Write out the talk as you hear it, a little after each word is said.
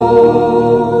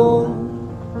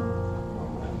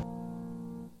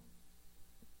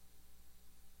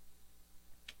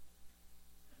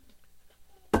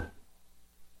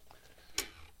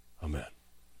Amen.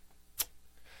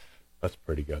 Let's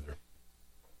pray together.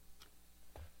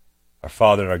 Our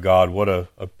Father and our God, what a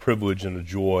privilege and a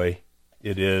joy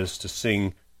it is to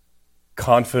sing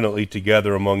confidently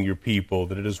together among your people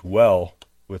that it is well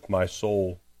with my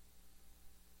soul.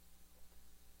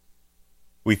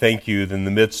 We thank you that in the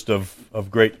midst of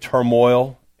great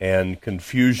turmoil and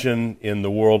confusion in the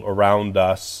world around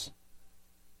us,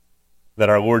 that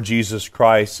our Lord Jesus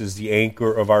Christ is the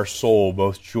anchor of our soul,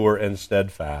 both sure and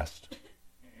steadfast.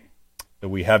 That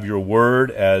we have your word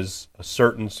as a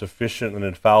certain, sufficient, and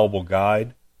infallible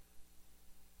guide.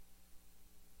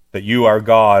 That you, our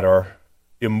God, are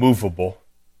immovable.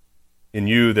 In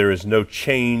you there is no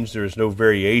change, there is no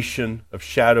variation of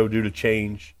shadow due to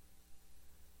change.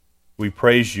 We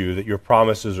praise you that your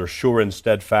promises are sure and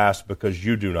steadfast because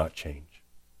you do not change.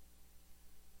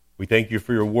 We thank you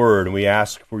for your word, and we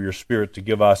ask for your Spirit to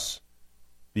give us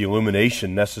the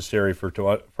illumination necessary for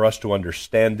us to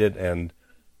understand it and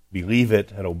believe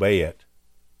it and obey it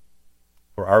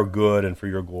for our good and for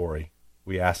your glory.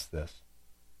 We ask this.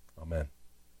 Amen.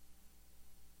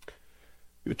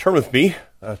 You would turn with me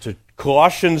to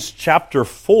Colossians chapter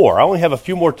 4. I only have a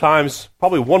few more times,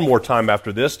 probably one more time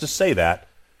after this, to say that.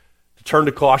 To turn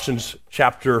to Colossians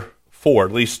chapter 4,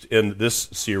 at least in this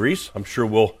series. I'm sure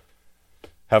we'll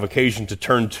have occasion to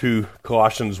turn to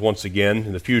Colossians once again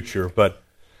in the future. But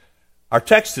our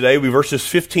text today will be verses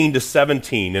 15 to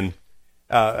 17. And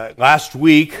last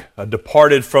week,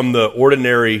 departed from the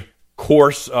ordinary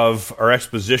course of our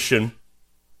exposition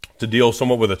to deal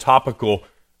somewhat with a topical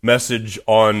message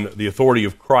on the authority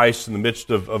of Christ in the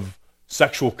midst of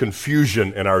sexual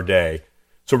confusion in our day.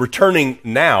 So returning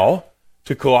now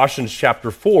to Colossians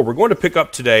chapter 4, we're going to pick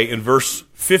up today in verse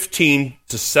 15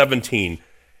 to 17.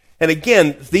 And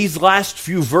again, these last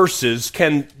few verses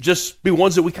can just be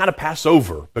ones that we kind of pass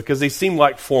over because they seem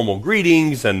like formal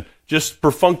greetings and just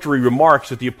perfunctory remarks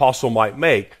that the apostle might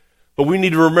make. But we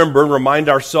need to remember and remind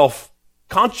ourselves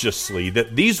consciously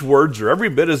that these words are every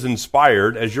bit as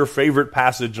inspired as your favorite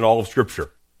passage in all of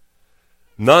Scripture.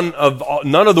 None of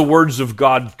the words of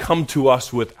God come to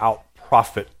us without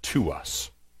profit to us.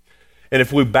 And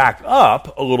if we back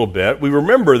up a little bit, we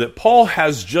remember that Paul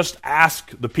has just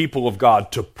asked the people of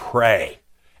God to pray,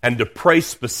 and to pray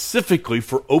specifically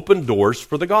for open doors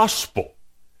for the gospel.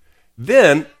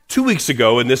 Then, 2 weeks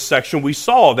ago in this section, we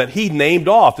saw that he named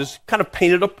off, this kind of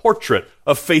painted a portrait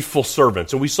of faithful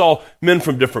servants. And we saw men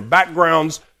from different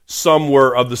backgrounds. Some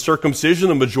were of the circumcision,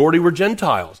 the majority were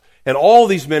Gentiles. And all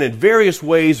these men in various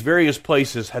ways, various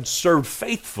places, had served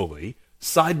faithfully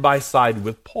side by side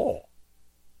with Paul.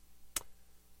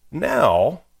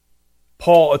 Now,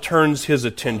 Paul turns his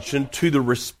attention to the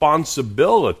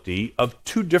responsibility of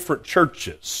two different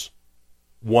churches,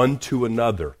 one to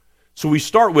another. So we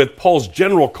start with Paul's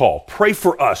general call, pray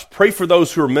for us, pray for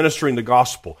those who are ministering the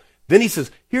gospel. Then he says,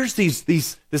 here's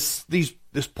this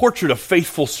portrait of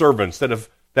faithful servants that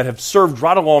have served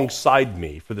right alongside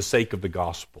me for the sake of the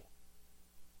gospel.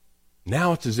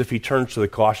 Now it's as if he turns to the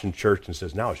Colossian church and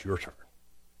says, now it's your turn.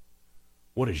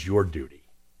 What is your duty?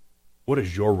 What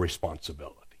is your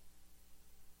responsibility?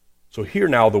 So hear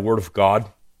now the Word of God.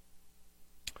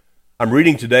 I'm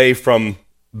reading today from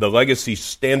the Legacy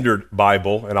Standard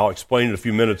Bible, and I'll explain in a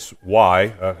few minutes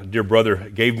why. A dear brother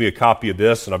gave me a copy of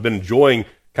this, and I've been enjoying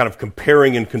kind of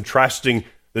comparing and contrasting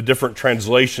the different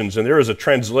translations. And there is a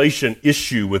translation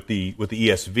issue with the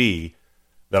ESV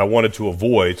that I wanted to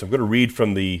avoid. So I'm going to read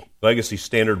from the Legacy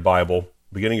Standard Bible,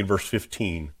 beginning in verse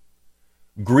 15.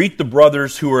 Greet the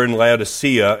brothers who are in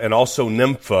Laodicea, and also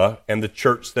Nympha and the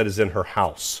church that is in her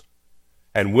house.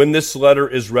 And when this letter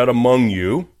is read among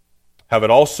you, have it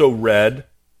also read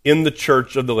in the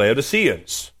church of the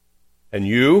Laodiceans. And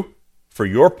you, for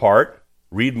your part,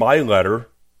 read my letter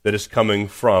that is coming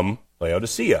from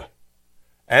Laodicea.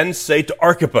 And say to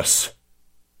Archippus,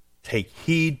 take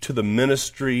heed to the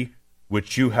ministry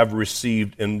which you have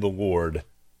received in the Lord,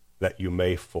 that you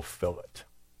may fulfill it.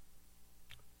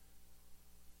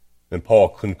 And Paul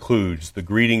concludes, the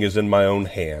greeting is in my own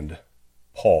hand.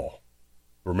 Paul,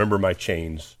 remember my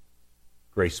chains.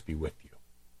 Grace be with you.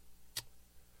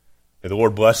 May the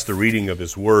Lord bless the reading of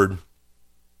his word.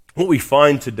 What we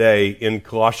find today in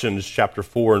Colossians chapter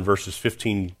 4 and verses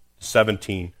 15 to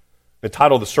 17, the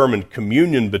title of the sermon,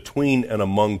 Communion Between and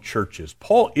Among Churches.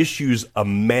 Paul issues a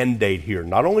mandate here,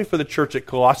 not only for the church at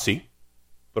Colossae,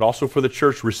 but also for the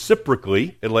church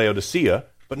reciprocally at Laodicea,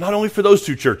 but not only for those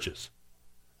two churches,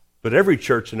 but every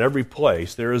church in every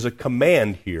place. There is a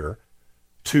command here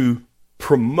to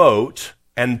promote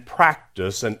and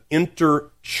practice an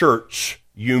inter-church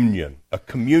union, a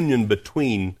communion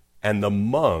between and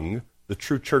among the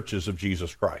true churches of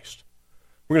Jesus Christ.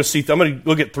 I'm going to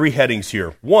look at three headings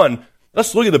here. One,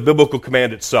 let's look at the biblical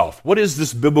command itself. What is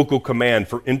this biblical command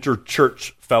for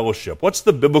inter-church fellowship? What's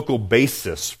the biblical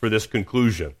basis for this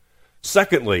conclusion?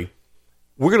 Secondly,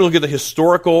 we're going to look at the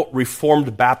historical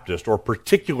Reformed Baptist or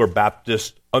particular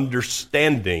Baptist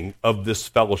understanding of this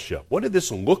fellowship. What did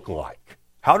this look like?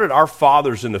 How did our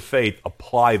fathers in the faith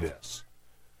apply this?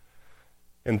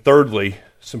 And thirdly,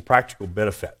 some practical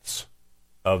benefits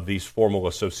of these formal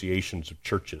associations of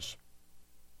churches.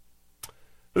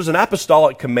 There's an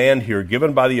apostolic command here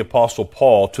given by the Apostle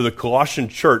Paul to the Colossian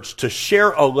church to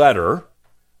share a letter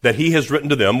that he has written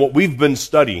to them, what we've been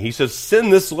studying. He says,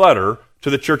 send this letter to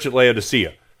the church at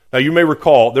Laodicea. Now, you may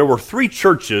recall there were three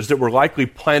churches that were likely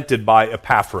planted by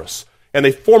Epaphras, and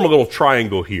they form a little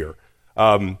triangle here.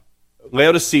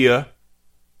 Laodicea,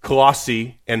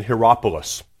 Colossae, and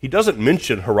Hierapolis. He doesn't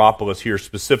mention Hierapolis here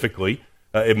specifically.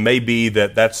 It may be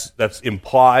that that's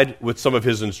implied with some of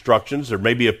his instructions. There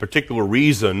may be a particular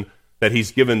reason that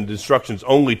he's given instructions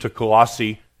only to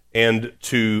Colossae and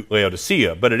to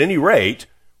Laodicea. But at any rate,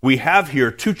 we have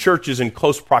here two churches in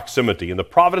close proximity. In the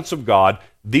providence of God,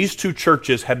 these two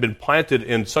churches had been planted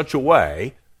in such a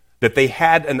way that they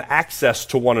had an access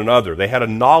to one another. They had a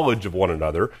knowledge of one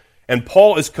another. And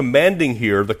Paul is commanding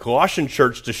here the Colossian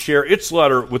church to share its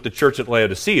letter with the church at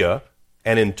Laodicea,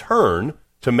 and in turn,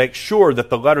 to make sure that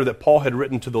the letter that Paul had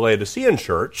written to the Laodicean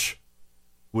church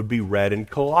would be read in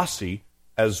Colossae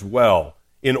as well,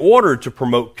 in order to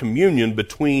promote communion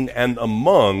between and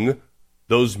among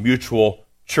those mutual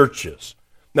churches.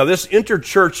 Now, this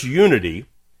interchurch unity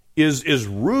is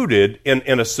rooted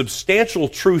in a substantial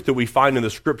truth that we find in the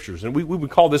Scriptures, and we would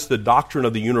call this the doctrine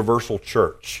of the universal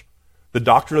church. The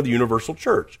doctrine of the universal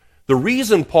church. The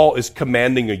reason Paul is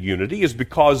commanding a unity is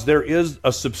because there is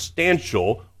a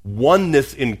substantial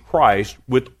oneness in Christ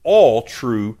with all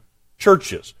true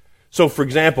churches. So, for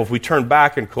example, if we turn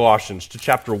back in Colossians to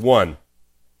chapter 1,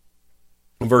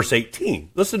 verse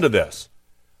 18, listen to this.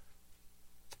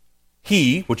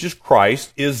 He, which is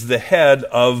Christ, is the head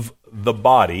of the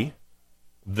body,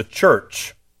 the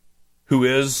church, who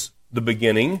is the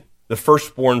beginning, the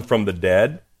firstborn from the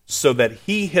dead, so that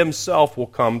he himself will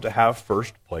come to have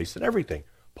first place in everything.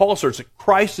 Paul asserts that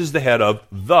Christ is the head of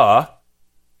the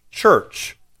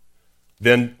church.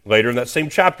 Then later in that same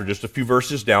chapter, just a few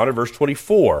verses down in verse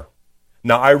 24,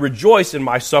 now I rejoice in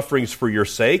my sufferings for your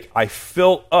sake. I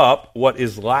fill up what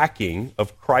is lacking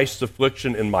of Christ's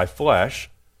affliction in my flesh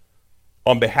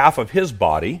on behalf of his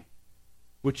body,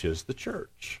 which is the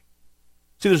church.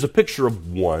 See, there's a picture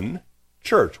of one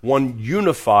church, one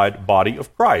unified body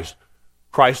of Christ.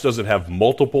 Christ doesn't have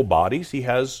multiple bodies. He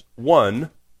has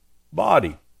one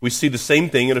body. We see the same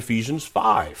thing in Ephesians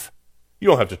 5. You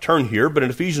don't have to turn here, but in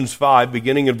Ephesians 5,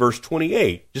 beginning in verse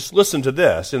 28, just listen to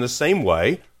this. In the same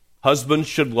way, husbands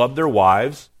should love their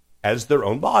wives as their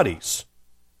own bodies.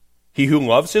 He who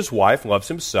loves his wife loves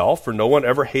himself, for no one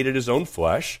ever hated his own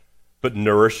flesh, but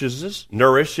nourishes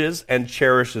and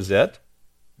cherishes it,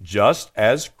 just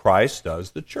as Christ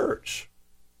does the church.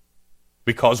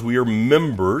 Because we are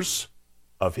members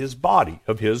of his body,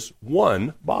 of his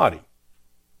one body.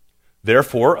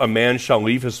 Therefore, a man shall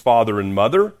leave his father and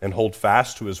mother and hold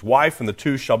fast to his wife, and the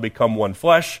two shall become one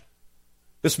flesh.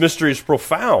 This mystery is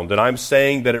profound, and I'm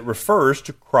saying that it refers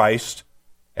to Christ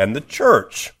and the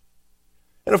church.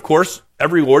 And of course,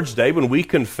 every Lord's Day when we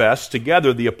confess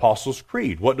together the Apostles'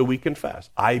 Creed, what do we confess?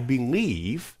 I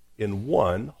believe in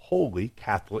one holy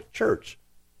Catholic church.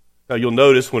 Now, you'll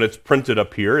notice when it's printed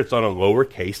up here, it's on a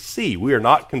lowercase c. We are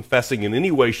not confessing in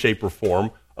any way, shape, or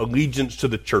form allegiance to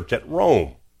the church at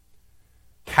Rome.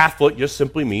 Catholic just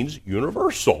simply means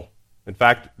universal. In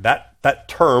fact, that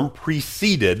term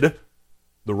preceded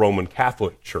the Roman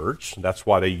Catholic Church. That's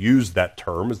why they use that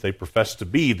term, as they profess to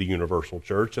be the universal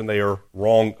church, and they are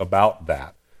wrong about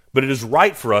that. But it is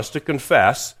right for us to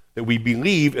confess that we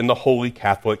believe in the Holy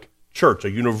Catholic Church,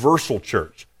 a universal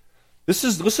church.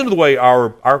 Listen to the way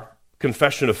our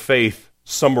confession of faith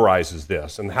summarizes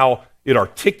this and how it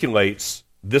articulates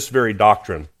this very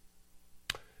doctrine.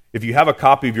 If you have a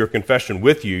copy of your confession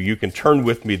with you, you can turn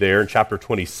with me there in chapter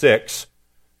 26.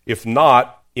 If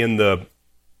not, in the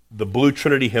blue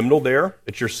Trinity hymnal there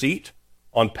at your seat,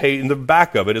 in the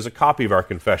back of it is a copy of our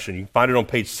confession. You can find it on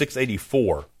page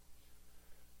 684.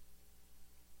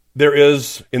 There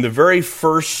is, in the very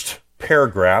first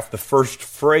paragraph, the first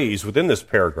phrase within this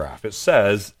paragraph, it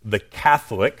says, the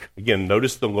Catholic, again,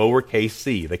 notice the lowercase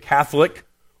c, the Catholic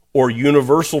or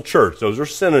universal church, those are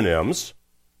synonyms,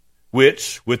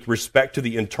 which, with respect to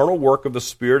the internal work of the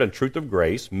Spirit and truth of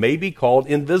grace, may be called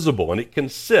invisible. And it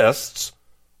consists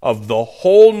of the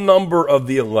whole number of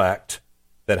the elect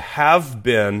that have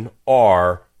been,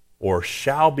 are, or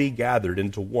shall be gathered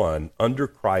into one under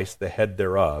Christ, the head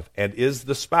thereof, and is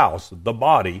the spouse, the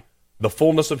body, the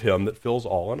fullness of him that fills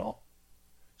all in all.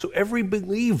 So every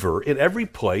believer in every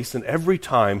place and every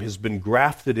time has been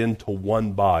grafted into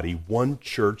one body, one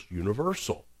church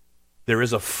universal. There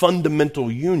is a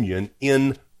fundamental union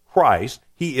in Christ.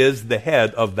 He is the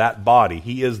head of that body.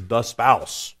 He is the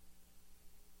spouse,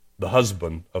 the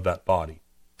husband of that body.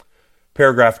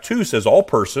 Paragraph 2 says, all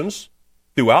persons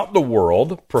throughout the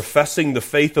world professing the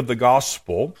faith of the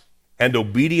gospel and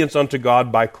obedience unto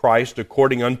God by Christ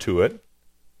according unto it,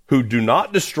 who do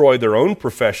not destroy their own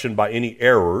profession by any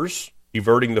errors,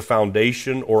 everting the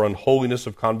foundation or unholiness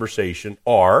of conversation,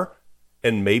 are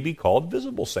and may be called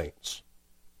visible saints.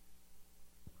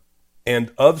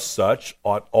 And of such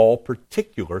ought all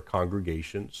particular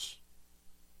congregations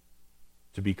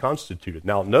to be constituted.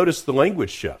 Now, notice the language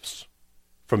shifts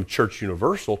from church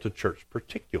universal to church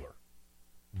particular.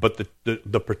 But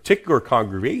the particular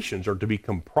congregations are to be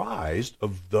comprised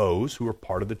of those who are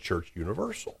part of the church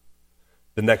universal.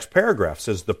 The next paragraph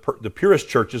says the purest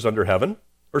churches under heaven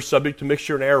are subject to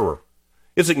mixture and error.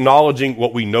 It's acknowledging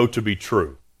what we know to be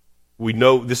true. We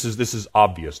know this is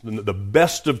obvious. The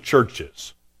best of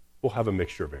churches will have a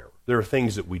mixture of error. There are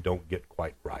things that we don't get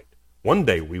quite right. One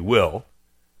day we will.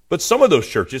 But some of those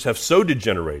churches have so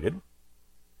degenerated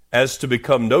as to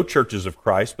become no churches of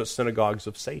Christ, but synagogues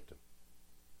of Satan.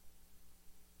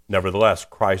 Nevertheless,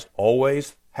 Christ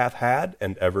always hath had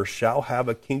and ever shall have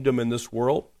a kingdom in this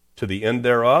world, to the end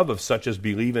thereof of such as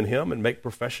believe in him and make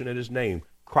profession in his name.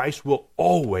 Christ will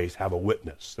always have a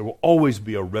witness. There will always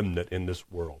be a remnant in this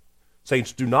world.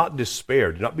 Saints, do not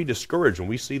despair. Do not be discouraged when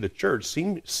we see the church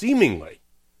seemingly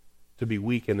to be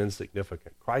weak and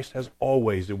insignificant. Christ has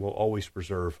always and will always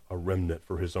preserve a remnant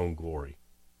for his own glory.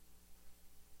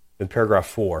 In paragraph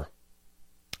 4,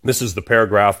 this is the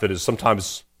paragraph that is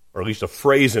sometimes, or at least a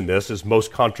phrase in this, is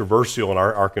most controversial in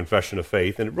our confession of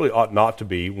faith, and it really ought not to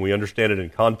be when we understand it in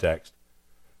context.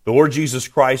 The Lord Jesus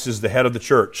Christ is the head of the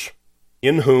church,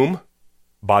 in whom,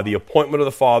 by the appointment of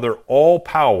the Father, all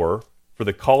power for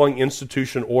the calling,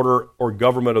 institution, order, or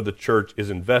government of the church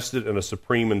is invested in a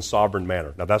supreme and sovereign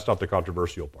manner. Now, that's not the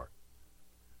controversial part.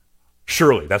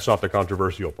 Surely, that's not the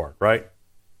controversial part, right?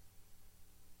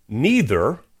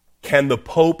 Neither can the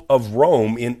Pope of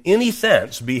Rome in any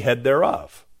sense be head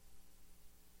thereof.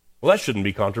 Well, that shouldn't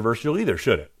be controversial either,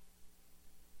 should it?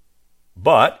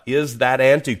 But is that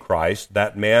Antichrist,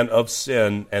 that man of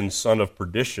sin and son of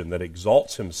perdition that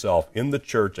exalts himself in the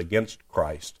church against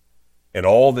Christ and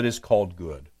all that is called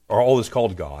good, or all that is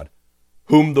called God,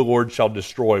 whom the Lord shall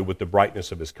destroy with the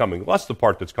brightness of his coming? Well, that's the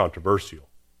part that's controversial.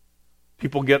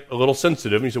 People get a little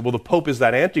sensitive and you say, well, the Pope is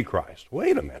that Antichrist.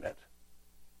 Wait a minute.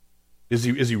 Is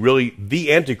he really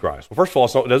the Antichrist? Well, first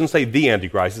of all, it doesn't say the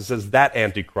Antichrist. It says that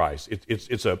Antichrist.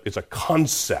 It's a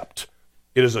concept.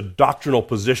 It is a doctrinal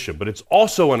position, but it's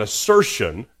also an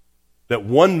assertion that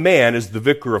one man is the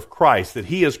vicar of Christ, that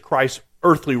he is Christ's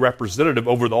earthly representative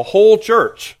over the whole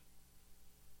church.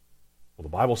 Well, the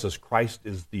Bible says Christ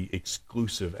is the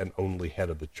exclusive and only head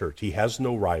of the church. He has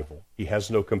no rival. He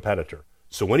has no competitor.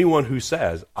 So anyone who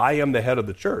says, I am the head of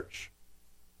the church,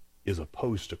 is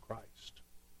opposed to Christ.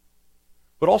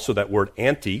 But also that word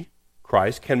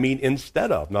anti-Christ can mean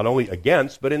instead of, not only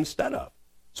against, but instead of.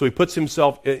 So he puts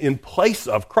himself in place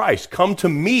of Christ. Come to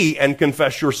me and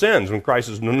confess your sins. When Christ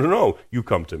says, no, you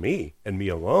come to me and me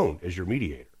alone as your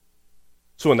mediator.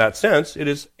 So in that sense, it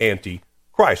is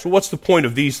anti-Christ. Well, what's the point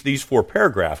of these 4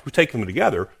 paragraphs? We take them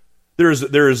together. There's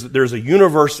a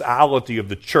universality of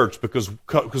the church because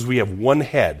we have one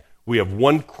head. We have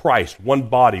one Christ, one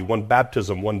body, one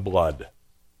baptism, one blood.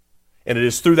 And it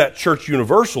is through that church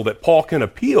universal that Paul can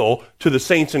appeal to the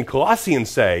saints in Colossae and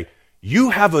say, you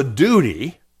have a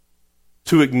duty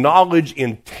to acknowledge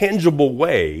in tangible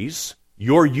ways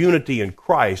your unity in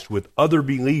Christ with other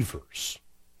believers,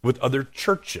 with other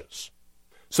churches.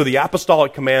 So the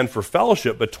apostolic command for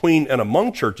fellowship between and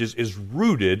among churches is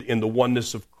rooted in the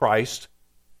oneness of Christ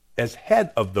as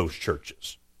head of those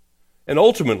churches. And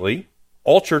ultimately,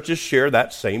 all churches share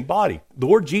that same body. The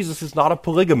Lord Jesus is not a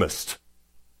polygamist.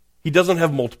 He doesn't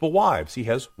have multiple wives. He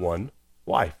has one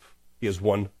wife. He has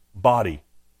one body.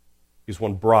 He has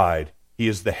one bride. He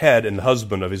is the head and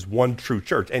husband of his one true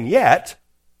church. And yet,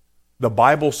 the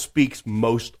Bible speaks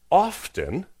most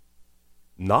often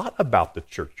not about the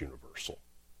church universal,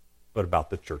 but about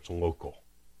the church local.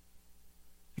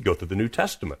 You go through the New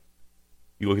Testament.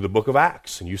 You look at the book of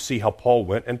Acts, and you see how Paul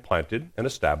went and planted and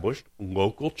established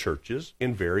local churches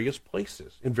in various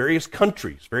places, in various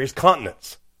countries, various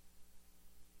continents.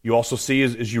 You also see,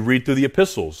 as you read through the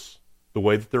epistles, the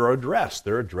way that they're addressed.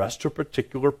 They're addressed to a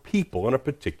particular people in a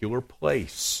particular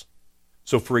place.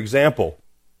 So, for example,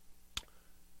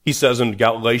 he says in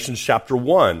Galatians chapter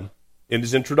 1, in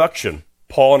his introduction,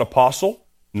 Paul, an apostle,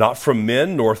 not from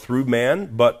men nor through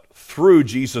man, but through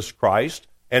Jesus Christ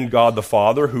and God the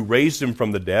Father, who raised him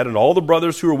from the dead, and all the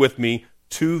brothers who are with me,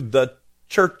 to the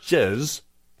churches,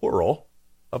 plural,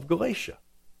 of Galatia.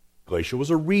 Galatia was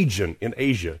a region in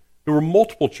Asia. There were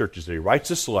multiple churches there. He writes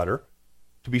this letter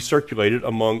to be circulated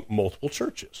among multiple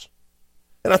churches.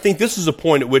 And I think this is a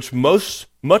point at which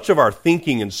much of our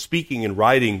thinking and speaking and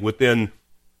writing within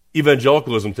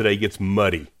evangelicalism today gets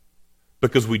muddy,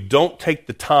 because we don't take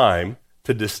the time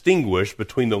to distinguish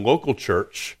between the local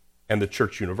church and the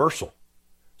church universal.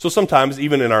 So sometimes,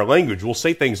 even in our language, we'll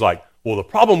say things like, well, the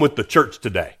problem with the church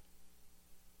today.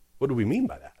 What do we mean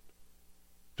by that?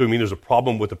 Do we mean there's a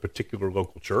problem with a particular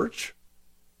local church?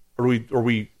 Or are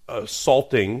we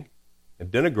assaulting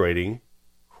and denigrating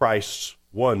Christ's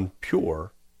one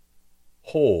pure,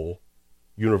 whole,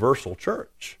 universal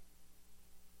church?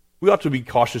 We ought to be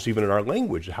cautious even in our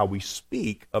language, how we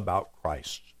speak about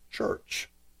Christ's church.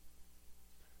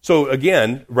 So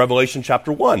again, Revelation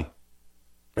chapter 1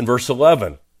 and verse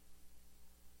 11.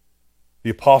 The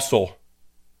apostle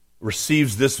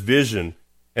receives this vision,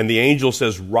 and the angel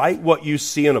says, write what you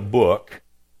see in a book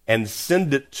and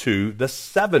send it to the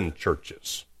 7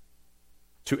 churches,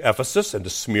 to Ephesus and to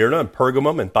Smyrna and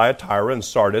Pergamum and Thyatira and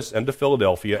Sardis and to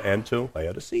Philadelphia and to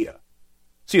Laodicea.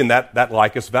 See, in that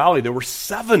Lycus Valley, there were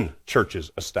 7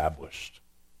 churches established.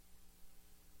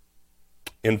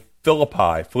 In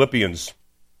Philippians,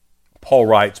 Paul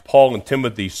writes, Paul and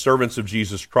Timothy, servants of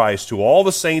Jesus Christ, to all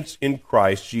the saints in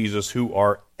Christ Jesus who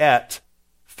are at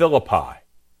Philippi,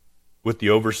 with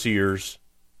the overseers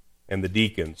and the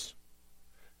deacons.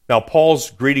 Now,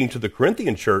 Paul's greeting to the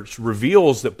Corinthian church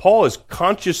reveals that Paul is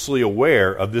consciously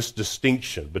aware of this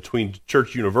distinction between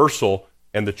church universal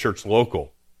and the church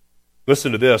local.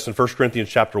 Listen to this in 1 Corinthians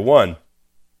chapter 1,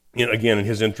 again in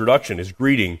his introduction, his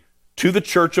greeting, to the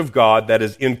church of God that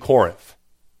is in Corinth.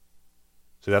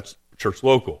 So that's church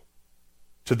local.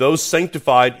 To those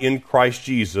sanctified in Christ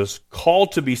Jesus,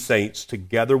 called to be saints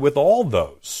together with all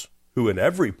those who in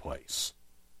every place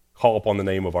call upon the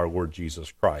name of our Lord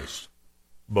Jesus Christ,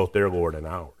 both their Lord and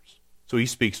ours. So he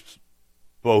speaks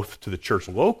both to the church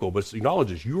local, but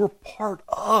acknowledges you are part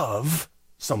of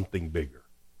something bigger.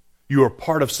 You are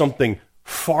part of something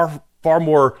far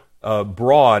more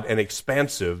broad and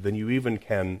expansive than you even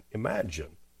can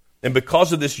imagine. And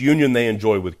because of this union they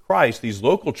enjoy with Christ, these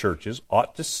local churches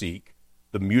ought to seek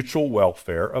the mutual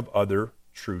welfare of other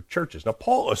true churches. Now,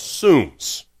 Paul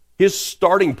assumes his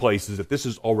starting place is that this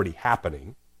is already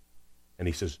happening, and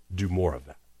he says, do more of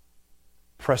that.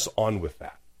 Press on with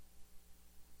that.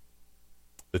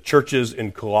 The churches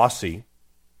in Colossae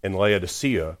and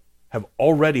Laodicea have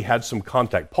already had some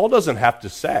contact. Paul doesn't have to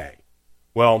say,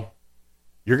 well,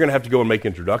 you're going to have to go and make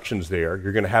introductions there.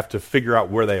 You're going to have to figure out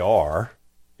where they are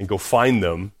and go find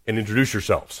them and introduce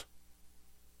yourselves.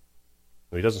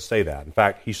 No, he doesn't say that. In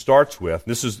fact, he starts with,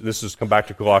 this is come back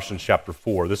to Colossians chapter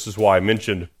 4. This is why I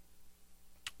mentioned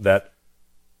that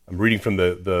I'm reading from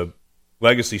the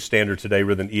Legacy Standard today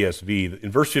rather than ESV.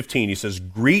 In verse 15, he says,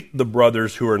 greet the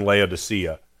brothers who are in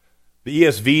Laodicea. The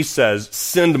ESV says,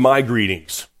 send my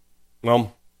greetings.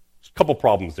 Well, there's a couple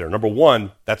problems there. Number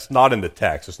one, that's not in the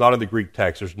text. It's not in the Greek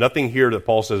text. There's nothing here that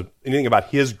Paul says anything about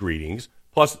his greetings.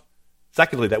 Plus,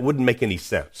 secondly, that wouldn't make any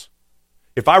sense.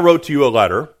 If I wrote to you a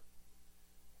letter,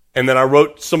 and then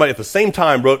somebody at the same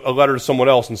time wrote a letter to someone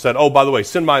else and said, oh, by the way,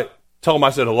 tell them I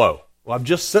said hello. Well, I've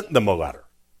just sent them a letter.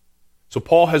 So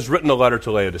Paul has written a letter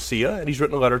to Laodicea, and he's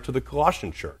written a letter to the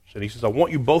Colossian church. And he says, I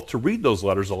want you both to read those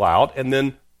letters aloud and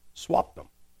then swap them.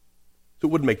 So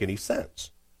it wouldn't make any sense.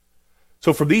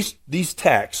 So for these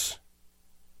texts,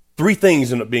 3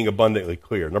 things end up being abundantly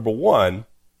clear. Number one,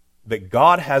 that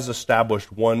God has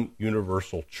established one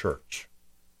universal church.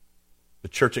 The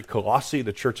church at Colossae,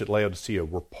 the church at Laodicea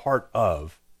were part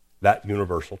of that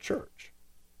universal church.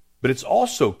 But it's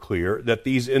also clear that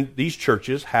these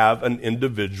churches have an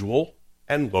individual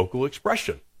and local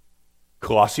expression.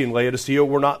 Colossae and Laodicea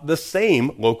were not the same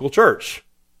local church,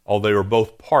 although they were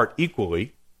both part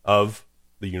equally of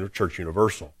the church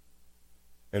universal.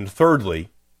 And thirdly,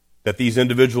 that these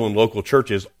individual and local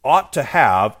churches ought to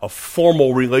have a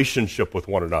formal relationship with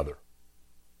one another,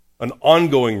 an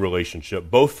ongoing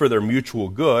relationship, both for their mutual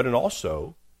good and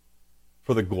also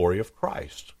for the glory of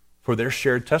Christ, for their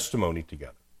shared testimony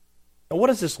together. Now, what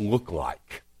does this look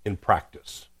like in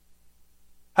practice?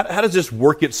 How does this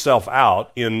work itself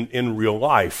out in real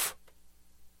life?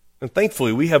 And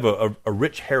thankfully, we have a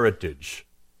rich heritage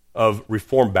of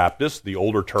Reformed Baptists. The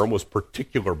older term was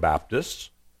particular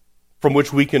Baptists, from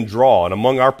which we can draw. And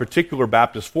among our particular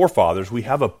Baptist forefathers, we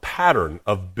have a pattern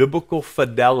of biblical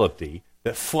fidelity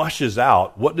that flushes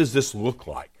out what does this look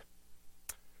like.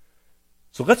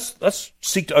 So let's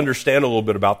seek to understand a little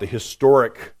bit about the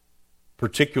historic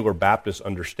particular Baptist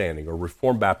understanding or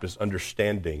Reformed Baptist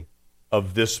understanding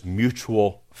of this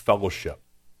mutual fellowship.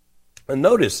 And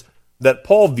notice that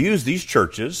Paul views these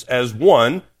churches as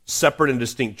one, separate and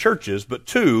distinct churches, but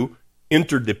two,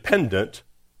 interdependent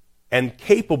and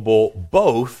capable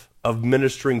both of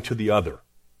ministering to the other.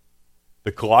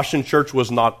 The Colossian church was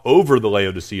not over the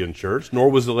Laodicean church, nor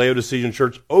was the Laodicean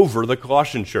church over the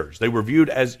Colossian church. They were viewed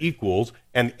as equals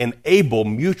and able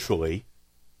mutually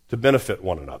to benefit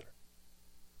one another.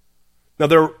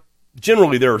 Now,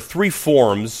 generally, there are three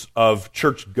forms of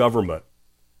church government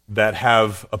that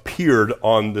have appeared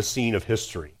on the scene of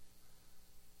history.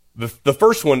 The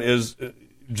first one is,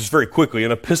 just very quickly,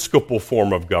 an episcopal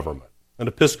form of government. An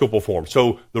episcopal form.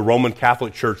 So the Roman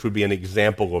Catholic Church would be an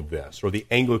example of this, or the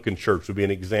Anglican Church would be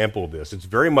an example of this. It's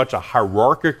very much a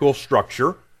hierarchical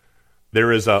structure.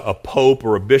 There is a pope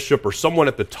or a bishop or someone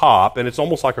at the top, and it's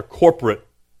almost like a corporate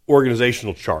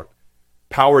organizational chart.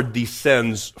 Power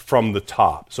descends from the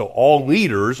top. So all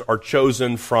leaders are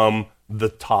chosen from the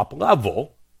top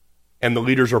level, and the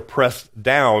leaders are pressed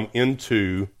down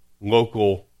into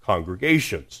local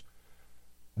congregations.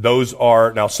 Those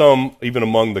are, now some, even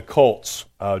among the cults,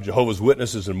 Jehovah's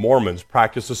Witnesses and Mormons,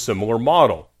 practice a similar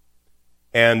model.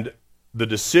 And the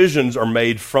decisions are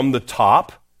made from the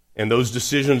top, and those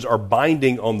decisions are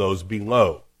binding on those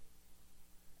below.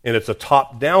 And it's a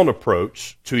top-down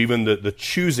approach to even the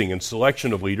choosing and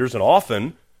selection of leaders, and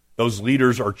often those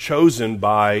leaders are chosen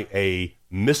by a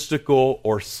mystical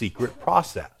or secret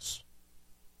process.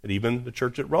 And even the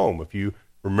church at Rome, if you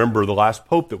remember the last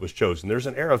pope that was chosen, there's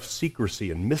an air of secrecy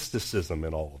and mysticism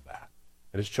in all of that.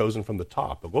 And it's chosen from the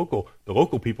top. The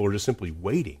local people are just simply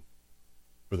waiting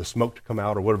for the smoke to come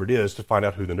out or whatever it is to find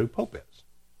out who the new pope is.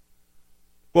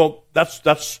 Well,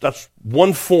 that's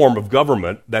one form of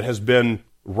government that has been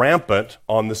rampant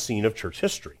on the scene of church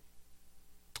history.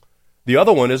 The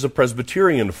other one is a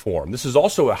Presbyterian form. This is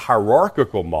also a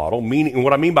hierarchical model, meaning, and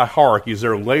what I mean by hierarchy is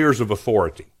there are layers of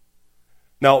authority.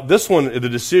 Now, this one, the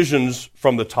decisions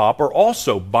from the top are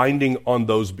also binding on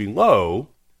those below,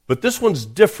 but this one's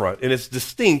different, and it's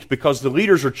distinct because the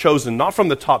leaders are chosen not from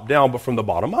the top down, but from the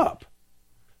bottom up.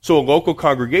 So a local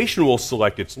congregation will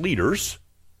select its leaders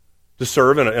to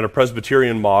serve in a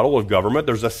Presbyterian model of government.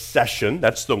 There's a session,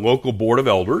 that's the local board of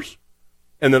elders,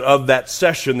 and then of that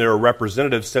session, there are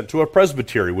representatives sent to a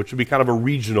presbytery, which would be kind of a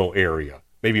regional area,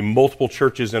 maybe multiple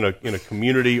churches in a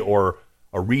community or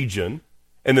a region.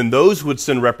 And then those would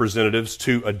send representatives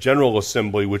to a general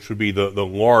assembly, which would be the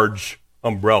large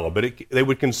umbrella. But they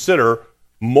would consider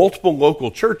multiple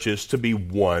local churches to be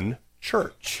one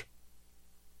church.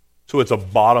 So it's a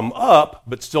bottom-up,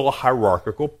 but still a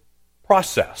hierarchical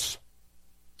process.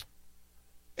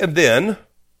 And then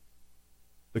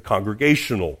the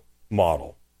congregational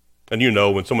model. And you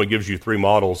know, when someone gives you three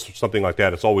models or something like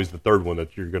that, it's always the third one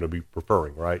that you're going to be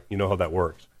preferring, right? You know how that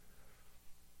works.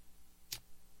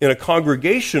 In a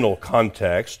congregational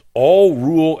context, all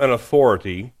rule and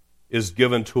authority is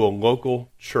given to a local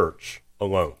church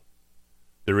alone.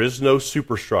 There is no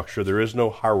superstructure. There is no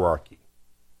hierarchy.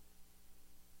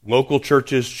 Local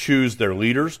churches choose their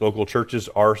leaders. Local churches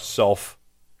are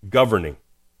self-governing.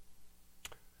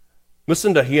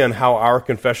 Listen to again how our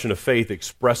confession of faith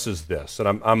expresses this.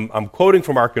 And I'm quoting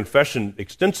from our confession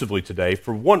extensively today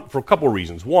for a couple of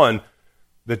reasons. One,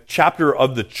 the chapter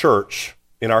of the church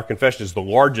in our confession is the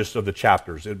largest of the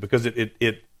chapters because it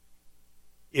in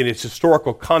its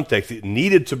historical context, it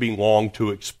needed to be long to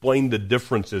explain the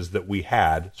differences that we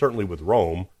had, certainly with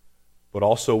Rome, but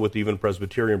also with even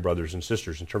Presbyterian brothers and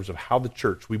sisters in terms of how the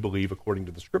church, we believe, according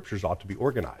to the Scriptures, ought to be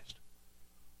organized.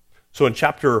 So in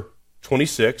chapter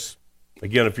 26,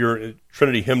 again, if you're in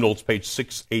Trinity Hymnal, it's page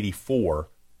 684,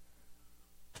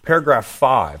 paragraph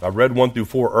 5, I read 1 through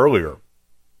 4 earlier.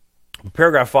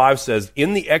 Paragraph 5 says,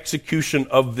 "In the execution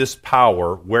of this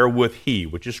power wherewith he,"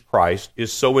 which is Christ,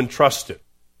 "is so entrusted,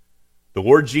 the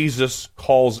Lord Jesus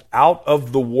calls out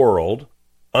of the world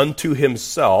unto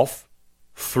himself,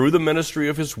 through the ministry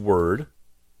of his word,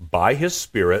 by his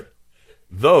Spirit,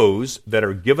 those that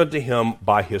are given to him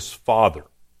by his Father,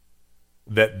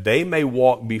 that they may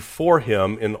walk before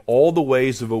him in all the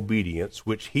ways of obedience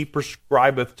which he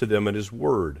prescribeth to them in his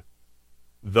word.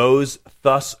 those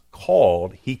thus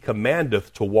called he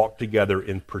commandeth to walk together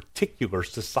in particular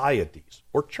societies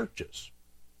or churches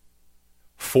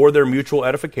for their mutual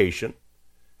edification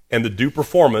and the due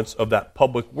performance of that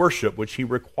public worship which he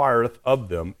requireth of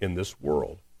them in this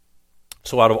world.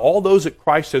 So out of all those that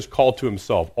Christ has called to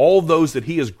himself, all those that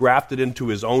he has grafted into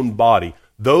his own body,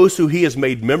 those who he has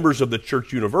made members of the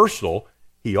church universal,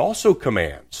 he also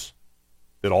commands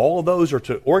that all of those are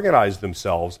to organize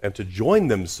themselves and to join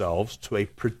themselves to a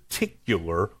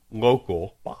particular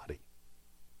local body.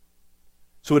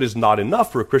 So it is not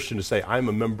enough for a Christian to say, I'm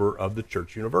a member of the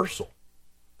church universal.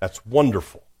 That's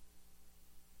wonderful.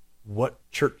 What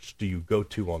church do you go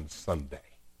to on Sunday?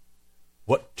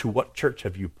 To what church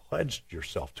have you pledged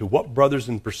yourself to? What brothers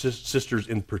and sisters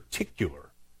in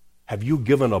particular have you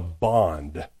given a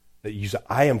bond that you say,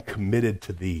 I am committed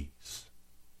to these?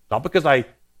 Not because I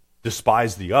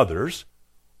despise the others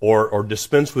or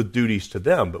dispense with duties to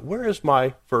them, but where is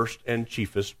my first and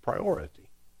chiefest priority?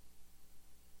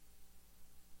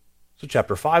 So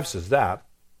chapter 5 says that.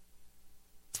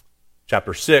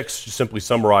 Chapter 6 just simply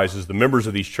summarizes the members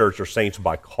of these churches are saints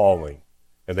by calling.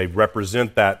 And they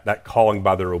represent that calling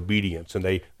by their obedience, and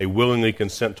they willingly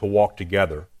consent to walk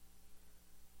together.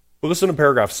 But listen to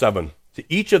paragraph 7. To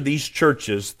each of these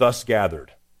churches thus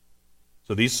gathered,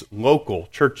 so these local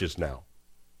churches now,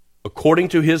 according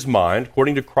to his mind,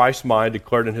 according to Christ's mind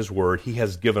declared in his word, he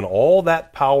has given all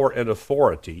that power and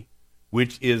authority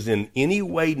which is in any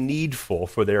way needful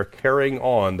for their carrying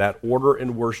on that order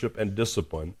in worship and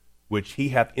discipline which he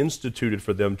hath instituted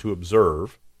for them to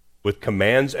observe, with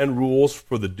commands and rules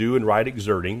for the due and right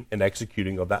exerting and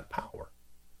executing of that power.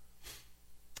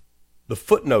 The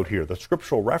footnote here, the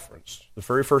scriptural reference, the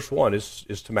very first one is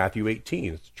to Matthew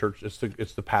 18. It's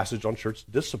the passage on church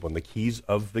discipline, the keys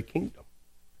of the kingdom.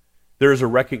 There is a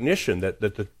recognition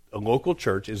that a local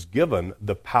church is given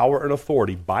the power and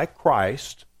authority by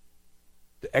Christ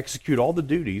to execute all the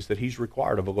duties that he's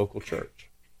required of a local church.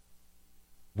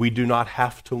 We do not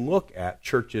have to look at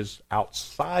churches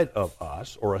outside of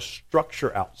us or a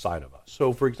structure outside of us.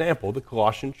 So, for example, the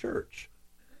Colossian church.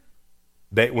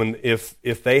 When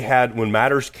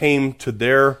matters came to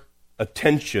their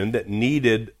attention that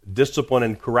needed discipline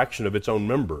and correction of its own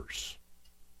members,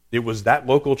 it was that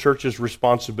local church's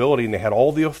responsibility, and they had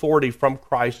all the authority from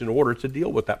Christ in order to deal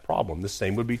with that problem. The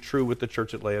same would be true with the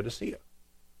church at Laodicea.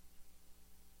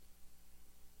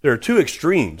 There are two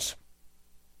extremes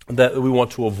that we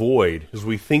want to avoid as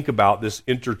we think about this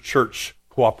interchurch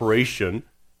cooperation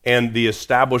and the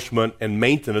establishment and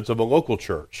maintenance of a local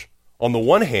church. On the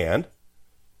one hand,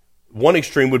 one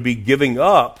extreme would be giving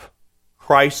up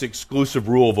Christ's exclusive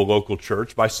rule of a local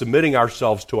church by submitting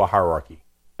ourselves to a hierarchy,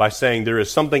 by saying there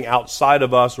is something outside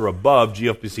of us or above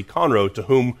GFBC Conroe to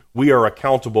whom we are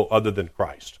accountable other than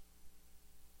Christ.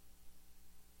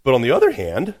 But on the other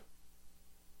hand,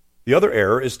 the other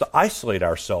error is to isolate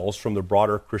ourselves from the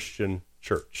broader Christian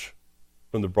church,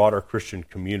 from the broader Christian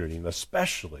community, and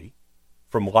especially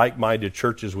from like-minded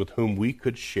churches with whom we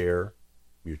could share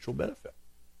mutual benefit.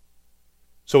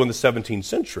 So in the 17th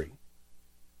century,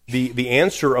 the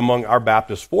answer among our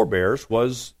Baptist forebears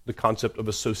was the concept of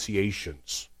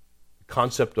associations, the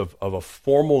concept of a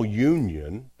formal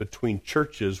union between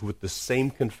churches with the same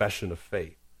confession of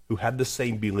faith, who had the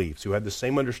same beliefs, who had the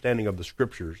same understanding of the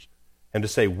Scriptures, and to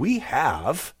say, we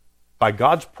have, by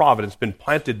God's providence, been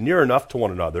planted near enough to one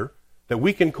another that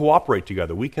we can cooperate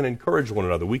together, we can encourage one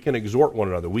another, we can exhort one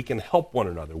another, we can help one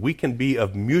another, we can be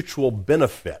of mutual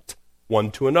benefit one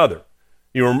to another.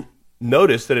 You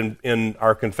notice that in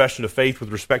our confession of faith with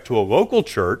respect to a local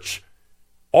church,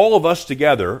 all of us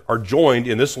together are joined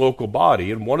in this local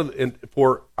body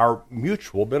for our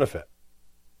mutual benefit.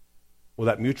 Well,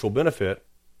 that mutual benefit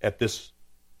at this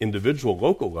individual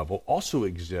local level also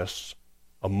exists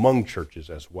among churches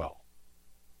as well.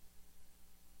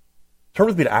 Turn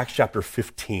with me to Acts chapter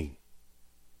 15.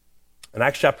 In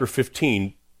Acts chapter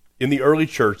 15, in the early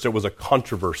church, there was a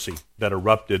controversy that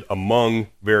erupted among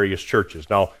various churches.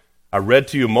 Now, I read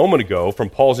to you a moment ago from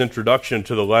Paul's introduction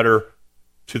to the letter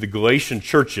to the Galatian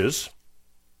churches.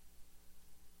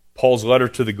 Paul's letter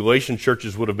to the Galatian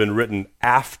churches would have been written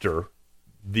after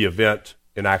the event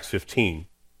in Acts 15.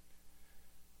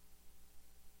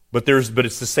 But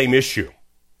it's the same issue.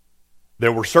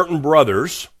 There were certain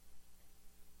brothers,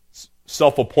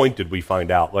 self-appointed, we find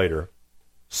out later,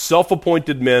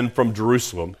 self-appointed men from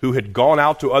Jerusalem who had gone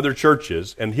out to other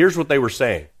churches, and here's what they were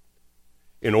saying.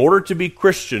 In order to be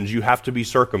Christians, you have to be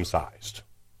circumcised,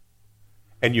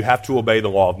 and you have to obey the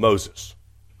law of Moses.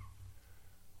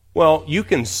 Well, you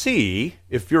can see,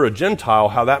 if you're a Gentile,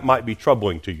 how that might be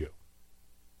troubling to you.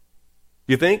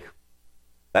 You think?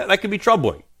 That could be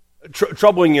troubling.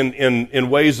 troubling in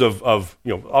ways of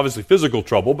obviously physical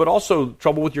trouble, but also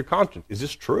trouble with your conscience. Is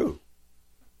this true?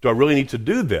 Do I really need to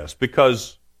do this?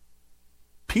 Because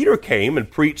Peter came and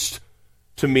preached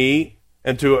to me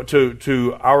and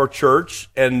to our church,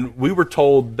 and we were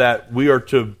told that we are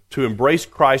to embrace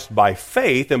Christ by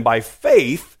faith, and by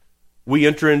faith we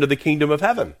enter into the kingdom of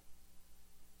heaven.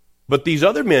 But these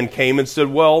other men came and said,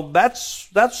 well,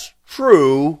 that's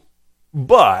true,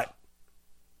 but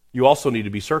you also need to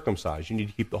be circumcised. You need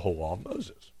to keep the whole law of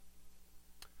Moses.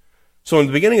 So in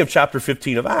the beginning of chapter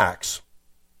 15 of Acts,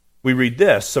 we read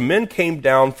this: some men came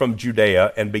down from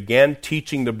Judea and began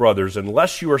teaching the brothers,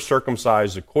 unless you are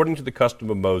circumcised according to the custom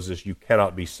of Moses, you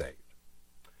cannot be saved.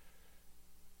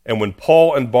 And when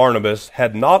Paul and Barnabas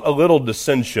had not a little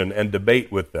dissension and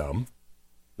debate with them,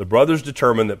 the brothers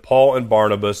determined that Paul and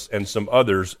Barnabas and some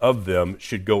others of them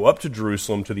should go up to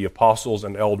Jerusalem to the apostles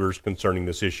and elders concerning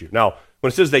this issue. Now, when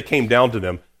it says they came down to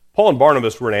them, Paul and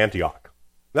Barnabas were in Antioch.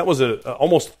 That was an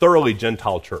almost thoroughly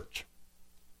Gentile church.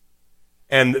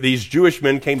 And these Jewish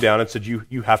men came down and said,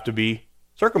 you have to be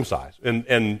circumcised. And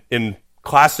in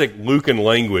classic Lucan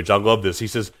language, I love this, he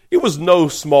says, it was no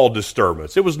small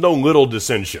disturbance. It was no little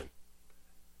dissension.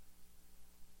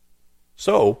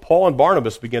 So Paul and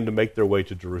Barnabas began to make their way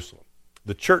to Jerusalem.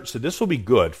 The church said, this will be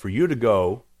good for you to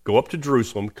go up to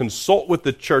Jerusalem, consult with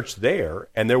the church there,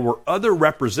 and there were other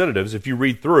representatives. If you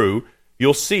read through,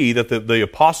 you'll see that the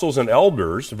apostles and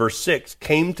elders, verse 6,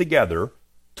 came together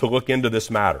to look into this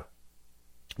matter.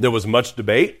 There was much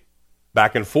debate,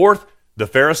 back and forth. The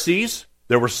Pharisees,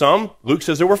 there were some, Luke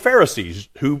says there were Pharisees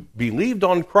who believed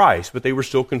on Christ, but they were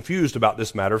still confused about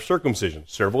this matter of circumcision.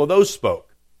 Several of those spoke.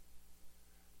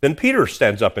 Then Peter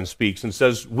stands up and speaks and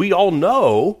says, we all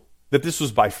know that this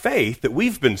was by faith, that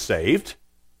we've been saved,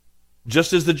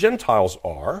 just as the Gentiles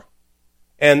are.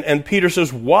 And Peter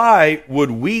says, why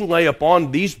would we lay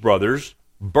upon these brothers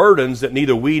burdens that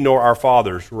neither we nor our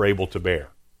fathers were able to bear?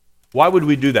 Why would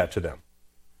we do that to them?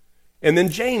 And then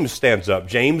James stands up.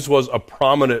 James was a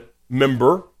prominent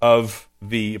member of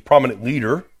the prominent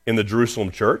leader in the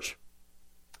Jerusalem church.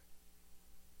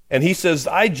 And he says,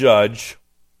 I judge,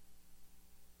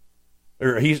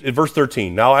 he's in verse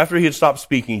 13. Now, after he had stopped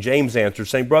speaking, James answered,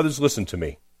 saying, brothers, listen to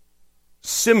me.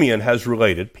 Simeon has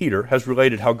related, Peter has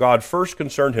related how God first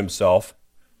concerned himself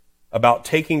about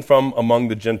taking from among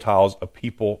the Gentiles a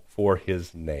people for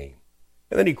his name.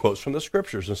 And then he quotes from the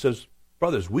scriptures and says,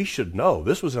 brothers, we should know,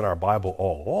 this was in our Bible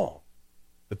all along,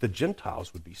 that the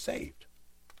Gentiles would be saved.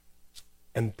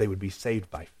 And they would be saved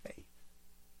by faith.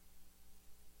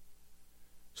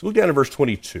 So look down at verse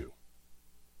 22.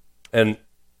 And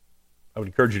I would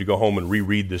encourage you to go home and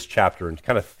reread this chapter and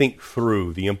kind of think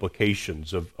through the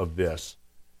implications of this.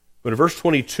 But in verse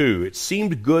 22, it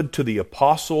seemed good to the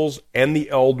apostles and the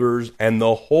elders and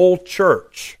the whole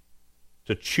church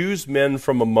to choose men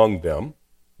from among them,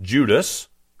 Judas,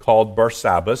 called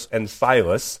Barsabbas, and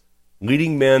Silas,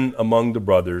 leading men among the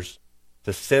brothers,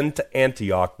 to send to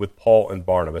Antioch with Paul and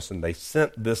Barnabas. And they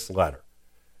sent this letter.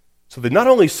 So they not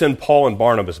only send Paul and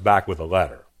Barnabas back with a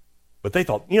letter, but they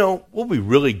thought, what would be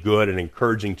really good and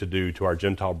encouraging to do to our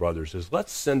Gentile brothers is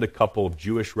let's send a couple of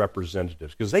Jewish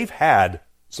representatives, because they've had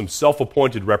some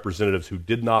self-appointed representatives who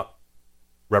did not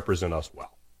represent us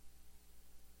well.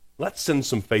 Let's send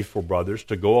some faithful brothers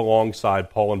to go alongside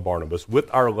Paul and Barnabas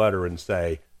with our letter and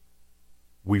say,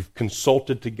 we've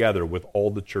consulted together with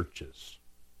all the churches.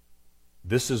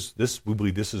 We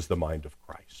believe this is the mind of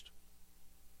Christ.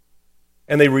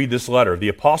 And they read this letter. The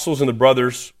apostles and the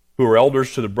brothers who are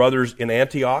elders to the brothers in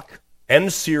Antioch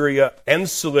and Syria and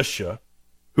Cilicia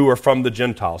who are from the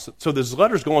Gentiles. So this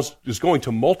letter is going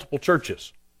to multiple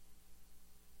churches.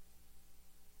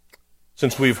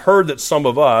 Since we've heard that some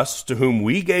of us, to whom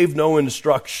we gave no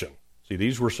instruction, see,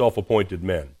 these were self-appointed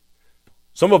men,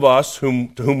 some of us to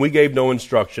whom we gave no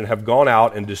instruction have gone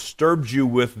out and disturbed you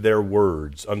with their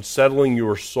words, unsettling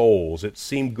your souls. It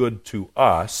seemed good to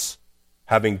us,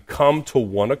 having come to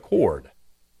one accord,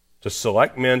 to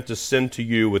select men to send to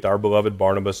you with our beloved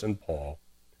Barnabas and Paul,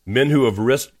 men who have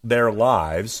risked their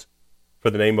lives for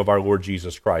the name of our Lord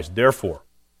Jesus Christ. Therefore,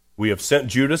 we have sent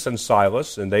Judas and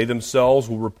Silas, and they themselves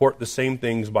will report the same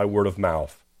things by word of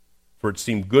mouth. For it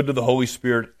seemed good to the Holy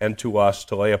Spirit and to us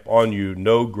to lay upon you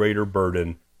no greater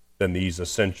burden than these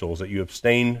essentials, that you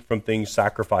abstain from things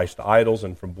sacrificed to idols,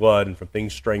 and from blood, and from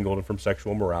things strangled, and from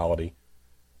sexual immorality,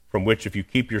 from which if you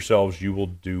keep yourselves, you will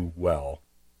do well.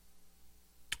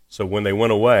 So when they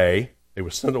went away, they were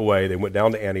sent away, they went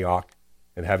down to Antioch,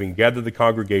 and having gathered the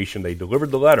congregation, they delivered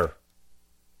the letter.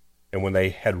 And when they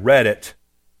had read it,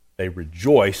 they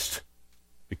rejoiced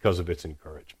because of its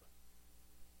encouragement.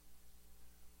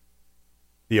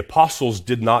 the apostles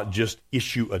did not just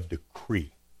issue a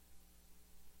decree.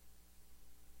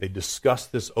 They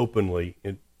discussed this openly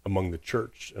among the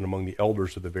church and among the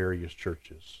elders of the various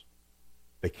churches.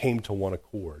 They came to one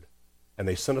accord, and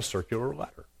they sent a circular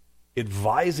letter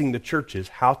advising the churches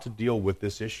how to deal with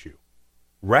this issue,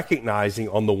 recognizing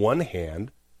on the one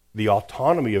hand the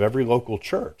autonomy of every local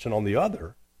church, and on the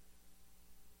other,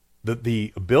 that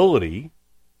the ability,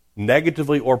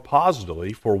 negatively or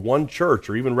positively, for one church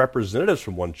or even representatives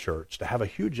from one church to have a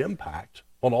huge impact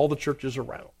on all the churches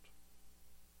around.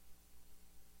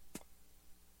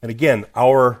 And again,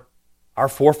 our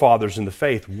forefathers in the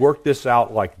faith worked this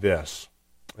out like this.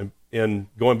 In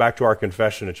going back to our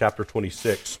confession in chapter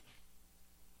 26,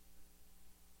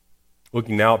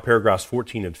 looking now at paragraphs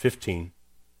 14 and 15.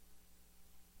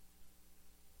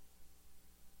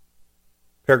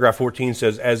 Paragraph 14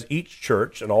 says, as each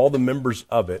church and all the members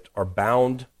of it are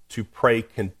bound to pray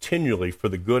continually for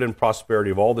the good and prosperity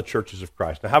of all the churches of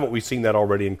Christ. Now, haven't we seen that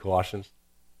already in Colossians?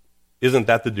 Isn't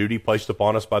that the duty placed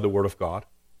upon us by the Word of God?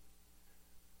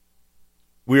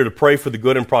 We are to pray for the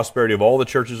good and prosperity of all the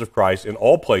churches of Christ in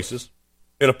all places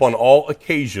and upon all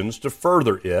occasions to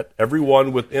further it,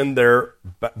 everyone within the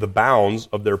bounds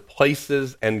of their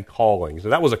places and callings.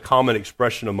 And that was a common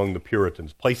expression among the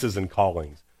Puritans, places and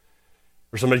callings.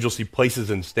 Or sometimes you'll see places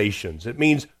and stations. It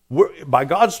means by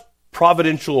God's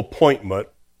providential appointment,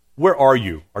 where are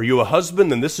you? Are you a husband?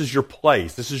 Then this is your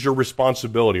place. This is your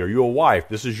responsibility. Are you a wife?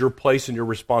 This is your place and your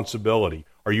responsibility.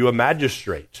 Are you a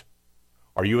magistrate?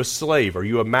 Are you a slave? Are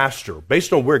you a master?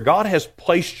 Based on where God has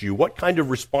placed you, what kind of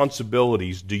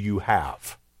responsibilities do you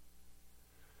have?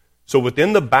 So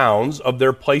within the bounds of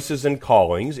their places and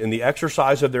callings, in the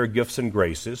exercise of their gifts and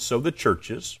graces, so the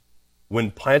churches,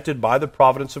 when planted by the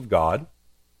providence of God,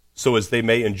 so as they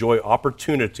may enjoy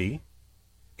opportunity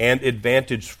and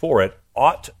advantage for it,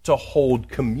 ought to hold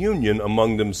communion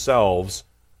among themselves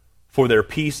for their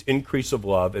peace, increase of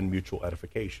love, and mutual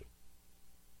edification.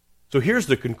 So here's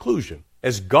the conclusion.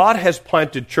 As God has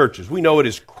planted churches, we know it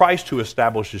is Christ who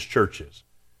establishes churches.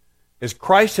 As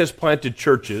Christ has planted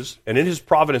churches, and in his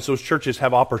providence those churches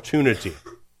have opportunity,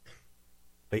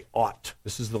 they ought,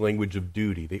 this is the language of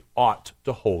duty, they ought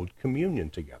to hold communion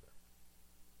together.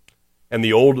 And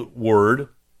the old word,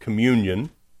 communion,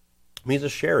 means a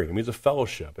sharing, it means a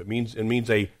fellowship, it means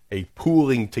a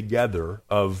pooling together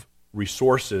of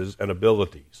resources and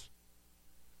abilities.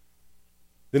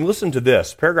 Then listen to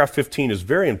this. Paragraph 15 is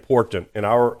very important in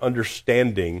our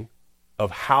understanding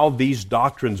of how these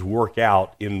doctrines work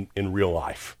out in real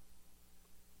life.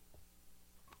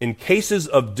 In cases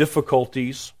of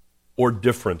difficulties or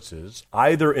differences,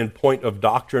 either in point of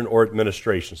doctrine or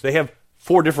administration, so they have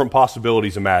 4 different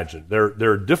possibilities imagined.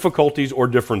 There are difficulties or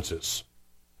differences,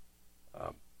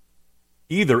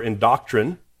 either in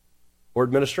doctrine or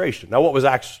administration. Now, what was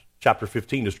Acts chapter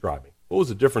 15 describing? What was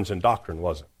the difference in doctrine,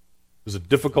 was it? There's a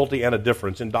difficulty and a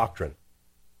difference in doctrine.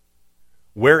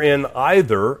 Wherein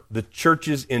either the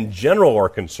churches in general are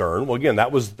concerned, well, again,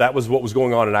 that was what was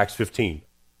going on in Acts 15.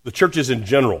 The churches in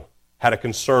general had a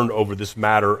concern over this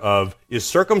matter of, is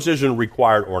circumcision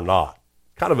required or not?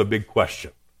 Kind of a big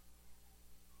question.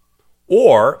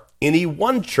 Or any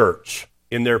one church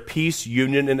in their peace,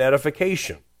 union, and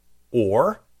edification.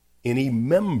 Or any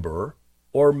member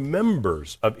or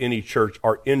members of any church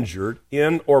are injured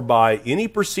in or by any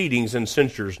proceedings and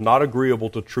censures not agreeable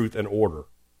to truth and order.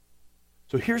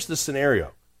 So here's the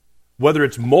scenario. Whether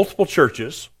it's multiple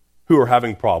churches who are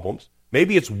having problems,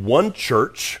 maybe it's one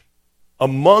church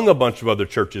among a bunch of other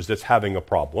churches that's having a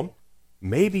problem,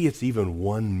 maybe it's even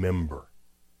one member.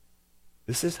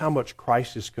 This is how much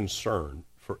Christ is concerned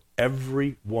for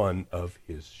every one of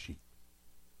his sheep.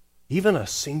 Even a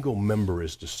single member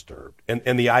is disturbed.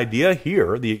 And the idea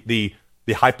here, the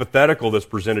hypothetical that's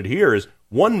presented here is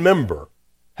one member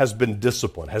has been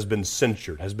disciplined, has been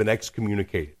censured, has been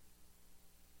excommunicated.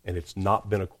 And it's not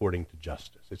been according to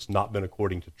justice. It's not been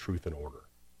according to truth and order.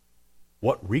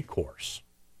 What recourse?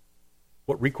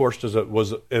 What recourse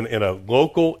was in a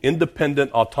local,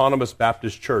 independent, autonomous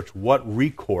Baptist church, what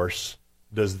recourse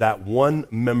does that one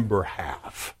member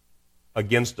have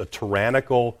against a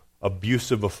tyrannical,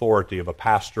 abusive authority of a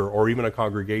pastor or even a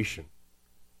congregation?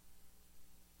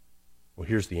 Well,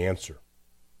 here's the answer.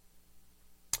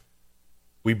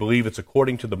 We believe it's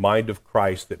according to the mind of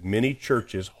Christ that many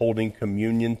churches holding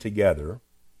communion together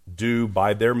do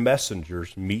by their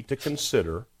messengers meet to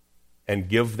consider and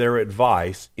give their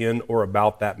advice in or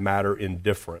about that matter in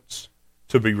difference,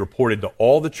 to be reported to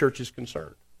all the churches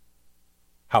concerned.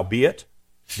 Howbeit,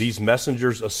 these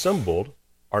messengers assembled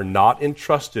are not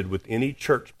entrusted with any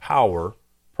church power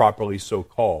properly so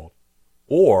called,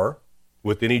 or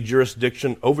with any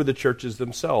jurisdiction over the churches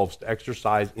themselves to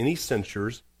exercise any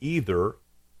censures either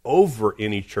over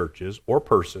any churches or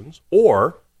persons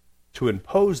or to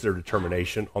impose their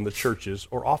determination on the churches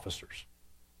or officers.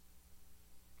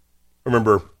 I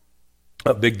remember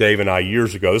Big Dave and I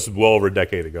years ago, this is well over a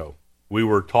decade ago, we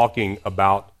were talking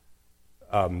about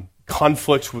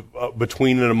conflicts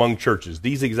between and among churches,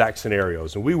 these exact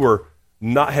scenarios, and we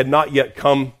had not yet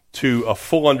come to a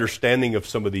full understanding of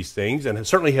some of these things and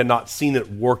certainly had not seen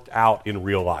it worked out in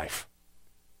real life.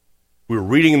 We were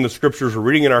reading in the scriptures, we're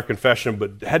reading in our confession,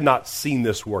 but had not seen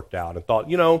this worked out and thought,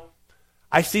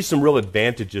 I see some real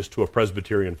advantages to a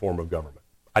Presbyterian form of government.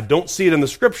 I don't see it in the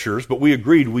scriptures, but we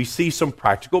agreed we see some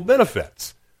practical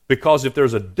benefits. Because if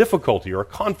there's a difficulty or a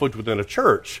conflict within a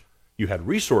church, you had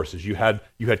resources, you had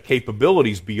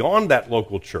capabilities beyond that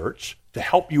local church to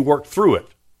help you work through it.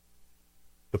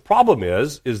 The problem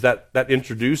is that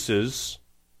introduces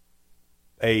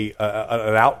an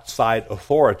outside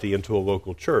authority into a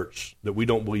local church that we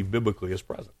don't believe biblically is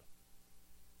present.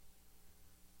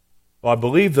 Well, I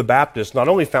believe the Baptists not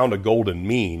only found a golden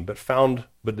mean,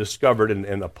 but discovered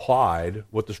and applied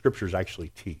what the scriptures actually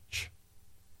teach.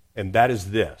 And that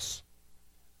is this.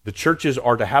 The churches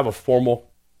are to have a formal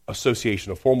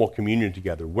association, a formal communion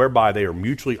together, whereby they are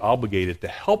mutually obligated to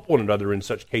help one another in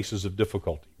such cases of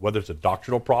difficulty, whether it's a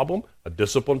doctrinal problem, a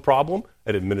discipline problem,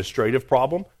 an administrative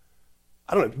problem.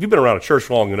 I don't know, if you've been around a church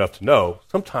long enough to know,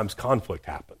 sometimes conflict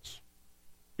happens.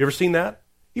 You ever seen that?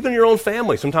 Even in your own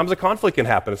family, sometimes a conflict can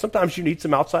happen, and sometimes you need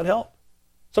some outside help.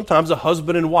 Sometimes a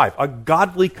husband and wife, a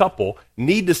godly couple,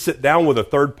 need to sit down with a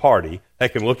third party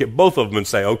that can look at both of them and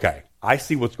say, okay, I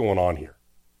see what's going on here.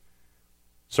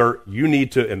 Sir, you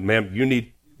need to, and ma'am, you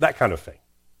need that kind of thing.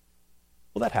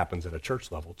 Well, that happens at a church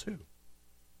level too.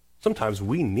 Sometimes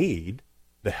we need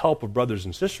the help of brothers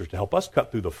and sisters to help us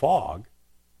cut through the fog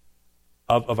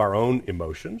of our own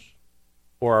emotions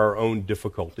or our own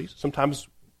difficulties. Sometimes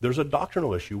there's a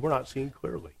doctrinal issue we're not seeing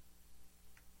clearly.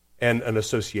 And an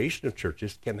association of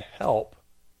churches can help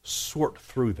sort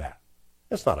through that.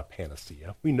 That's not a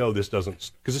panacea. We know this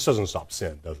doesn't, because this doesn't stop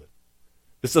sin, does it?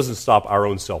 This doesn't stop our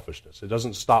own selfishness. It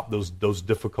doesn't stop those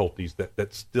difficulties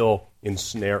that still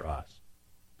ensnare us.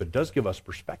 But it does give us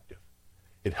perspective.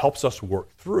 It helps us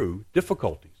work through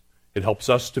difficulties. It helps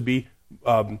us to be,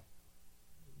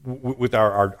 with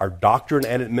our doctrine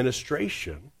and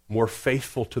administration, more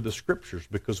faithful to the scriptures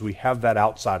because we have that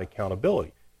outside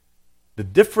accountability. The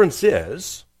difference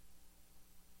is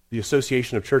the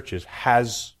association of churches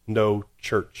has no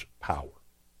church power.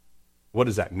 What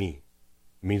does that mean?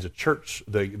 It means a church,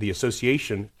 the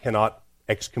association cannot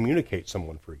excommunicate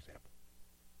someone, for example.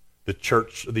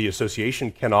 The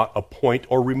association cannot appoint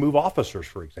or remove officers,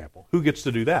 for example. Who gets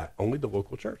to do that? Only the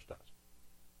local church does.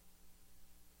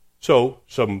 So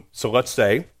let's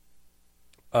say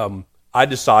I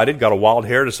decided, got a wild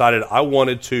hair, decided I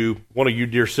wanted to, one of you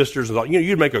dear sisters, thought,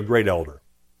 you'd make a great elder.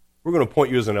 We're going to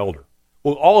appoint you as an elder.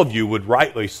 Well, all of you would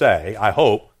rightly say, I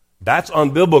hope, that's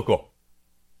unbiblical.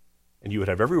 And you would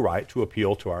have every right to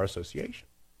appeal to our association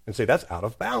and say, that's out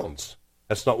of bounds.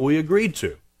 That's not what we agreed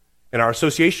to. And our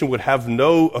association would have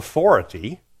no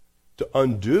authority to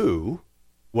undo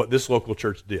what this local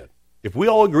church did. If we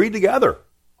all agreed together,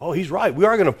 oh, he's right, we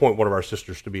are going to appoint one of our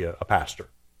sisters to be a pastor.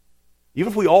 Even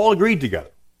if we all agreed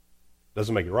together,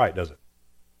 doesn't make it right, does it?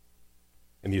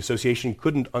 And the association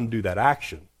couldn't undo that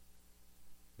action,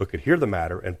 but could hear the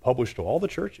matter and publish to all the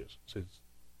churches. Says,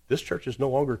 this church is no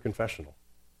longer confessional.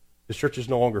 This church is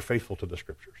no longer faithful to the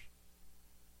scriptures.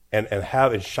 And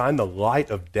shine the light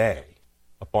of day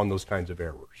upon those kinds of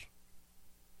errors.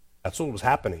 That's what was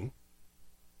happening,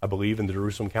 I believe, in the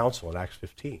Jerusalem Council in Acts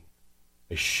 15.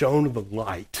 They shone the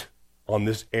light on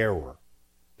this error.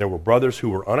 There were brothers who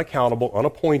were unaccountable,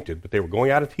 unappointed, but they were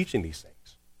going out and teaching these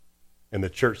things. And the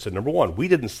church said, number one, we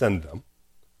didn't send them.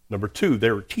 Number two, they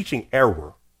were teaching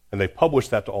error, and they published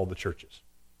that to all the churches.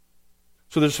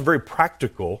 So there's some very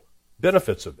practical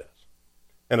benefits of this.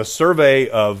 And a survey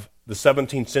of the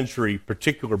 17th century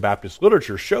particular Baptist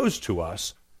literature shows to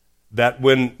us that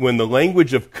when the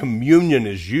language of communion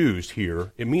is used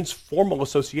here, it means formal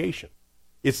association.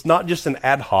 It's not just an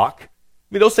ad hoc. I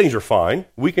mean, those things are fine.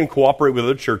 We can cooperate with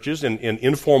other churches in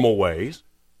informal ways,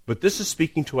 but this is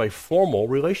speaking to a formal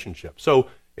relationship. So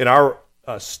in our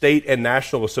state and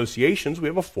national associations, we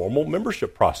have a formal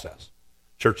membership process.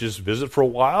 Churches visit for a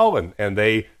while, and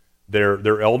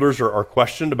their elders are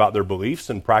questioned about their beliefs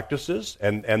and practices,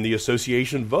 and the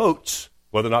association votes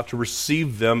whether or not to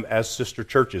receive them as sister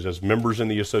churches, as members in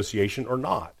the association or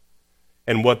not.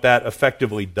 And what that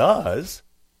effectively does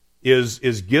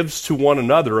is gives to one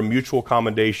another a mutual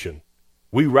commendation.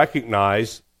 We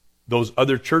recognize those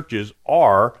other churches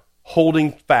are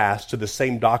holding fast to the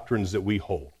same doctrines that we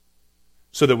hold,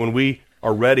 so that when we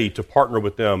are ready to partner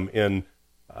with them in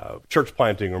church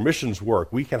planting or missions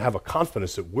work, we can have a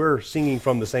confidence that we're singing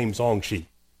from the same song sheet.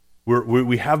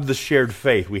 We have the shared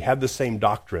faith. We have the same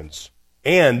doctrines.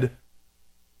 And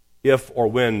if or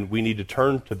when we need to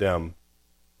turn to them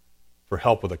for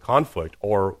help with a conflict,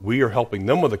 or we are helping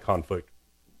them with a conflict,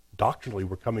 doctrinally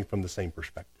we're coming from the same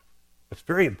perspective. It's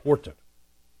very important.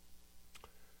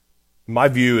 My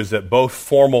view is that both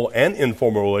formal and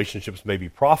informal relationships may be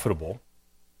profitable,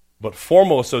 but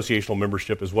formal associational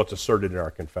membership is what's asserted in our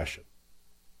confession.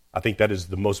 I think that is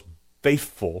the most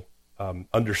faithful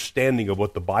understanding of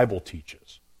what the Bible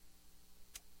teaches.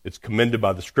 It's commended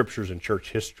by the Scriptures and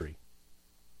church history.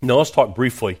 Now let's talk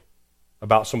briefly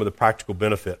about some of the practical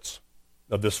benefits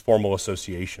of this formal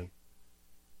association.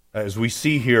 As we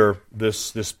see here,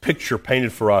 this picture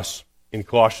painted for us in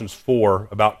Colossians 4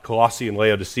 about Colossae and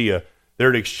Laodicea,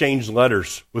 they're to exchange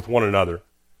letters with one another.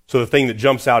 So the thing that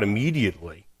jumps out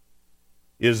immediately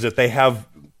is that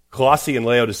Colossae and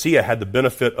Laodicea had the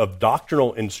benefit of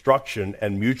doctrinal instruction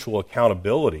and mutual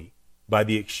accountability by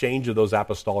the exchange of those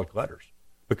apostolic letters.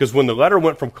 Because when the letter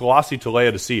went from Colossae to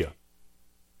Laodicea,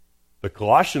 the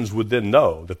Colossians would then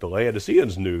know that the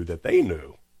Laodiceans knew that they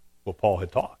knew what Paul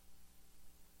had taught,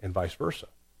 and vice versa.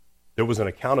 There was an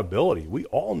accountability. We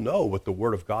all know what the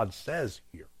Word of God says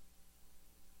here.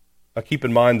 Now keep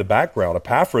in mind the background.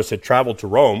 Epaphras had traveled to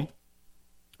Rome.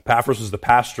 Epaphras was the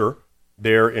pastor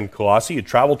there in Colossae. He had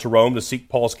traveled to Rome to seek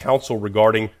Paul's counsel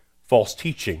regarding false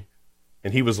teaching.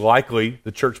 And he was likely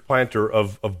the church planter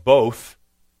of both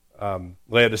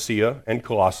Laodicea and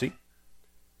Colossae.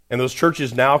 And those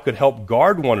churches now could help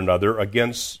guard one another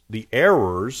against the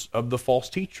errors of the false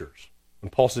teachers.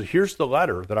 And Paul said, here's the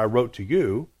letter that I wrote to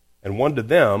you, and one to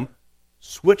them.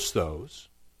 Switch those.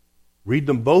 Read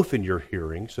them both in your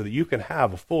hearing so that you can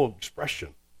have a full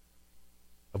expression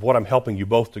of what I'm helping you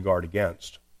both to guard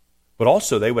against. But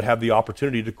also they would have the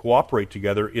opportunity to cooperate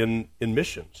together in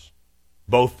missions,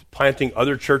 both planting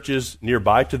other churches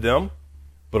nearby to them,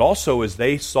 but also as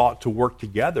they sought to work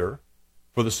together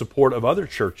for the support of other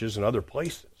churches in other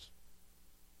places.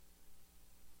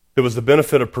 There was the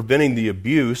benefit of preventing the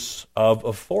abuse of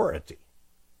authority.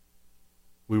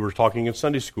 We were talking in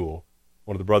Sunday school.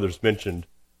 One of the brothers mentioned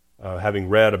having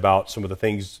read about some of the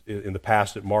things in the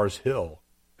past at Mars Hill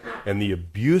and the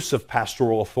abuse of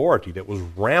pastoral authority that was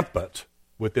rampant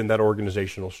within that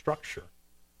organizational structure.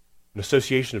 An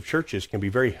association of churches can be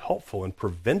very helpful in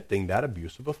preventing that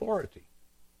abuse of authority.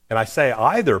 And I say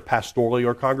either pastorally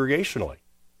or congregationally.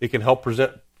 It can help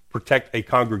protect a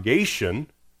congregation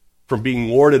from being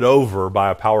lorded over by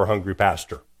a power-hungry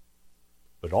pastor.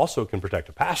 But it also can protect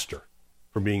a pastor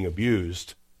from being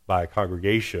abused by a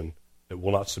congregation that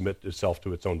will not submit itself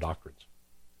to its own doctrines.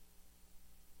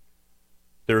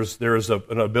 There is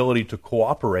an ability to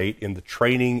cooperate in the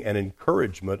training and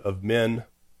encouragement of men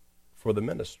for the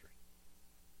ministry.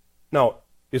 Now,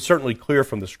 it's certainly clear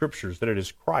from the Scriptures that it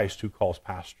is Christ who calls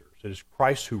pastors. It is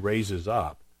Christ who raises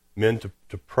up men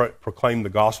to proclaim the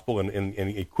gospel and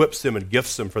equips them and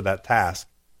gifts them for that task.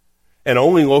 And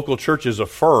only local churches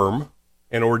affirm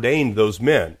and ordain those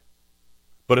men.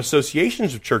 But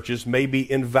associations of churches may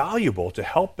be invaluable to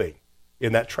helping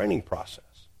in that training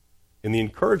process, in the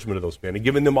encouragement of those men, and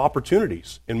giving them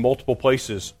opportunities in multiple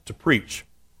places to preach.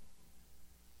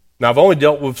 Now, I've only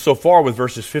dealt with so far with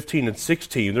verses 15 and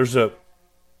 16. There's a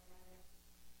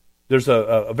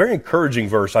very encouraging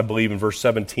verse, I believe, in verse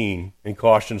 17 in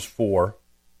Colossians 4.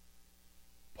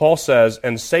 Paul says,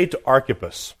 "And say to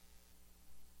Archippus,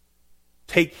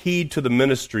 take heed to the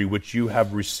ministry which you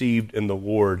have received in the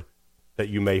Lord, that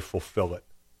you may fulfill it."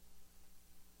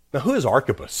 Now, who is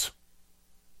Archippus?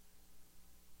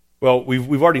 Well,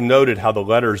 we've already noted how the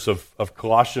letters of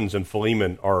Colossians and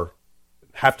Philemon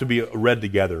have to be read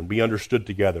together and be understood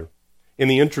together. In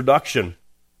the introduction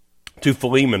to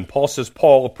Philemon, Paul says,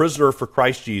 "Paul, a prisoner for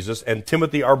Christ Jesus, and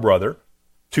Timothy, our brother,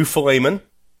 to Philemon,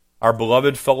 our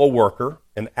beloved fellow worker,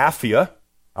 and Apphia,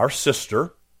 our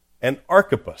sister, and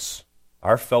Archippus,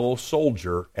 our fellow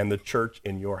soldier, and the church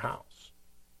in your house."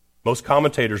 Most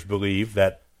commentators believe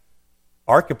that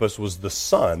Archippus was the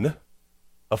son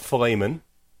of Philemon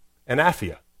and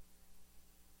Apphia.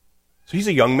 So he's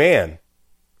a young man.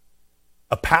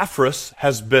 Epaphras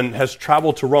has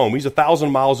traveled to Rome. He's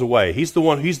 1,000 miles away. He's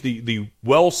the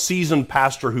well-seasoned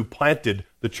pastor who planted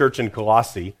the church in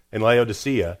Colossae and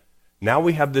Laodicea. Now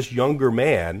we have this younger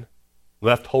man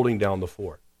left holding down the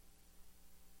fort.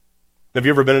 Have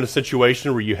you ever been in a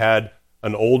situation where you had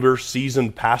an older,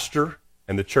 seasoned pastor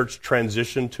and the church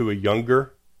transitioned to a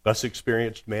younger, less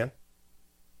experienced man?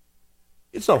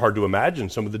 it's not hard to imagine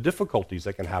some of the difficulties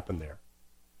that can happen there.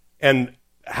 And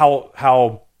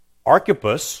how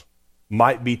Archippus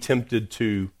might be tempted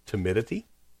to timidity.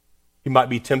 He might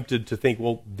be tempted to think,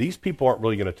 well, these people aren't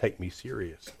really going to take me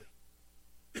seriously.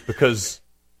 Because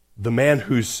the man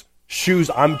whose shoes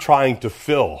I'm trying to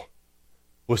fill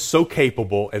was so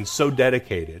capable and so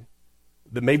dedicated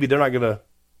that maybe they're not going to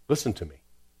listen to me.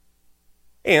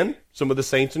 And some of the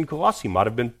saints in Colossae might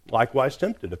have been likewise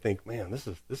tempted to think, man,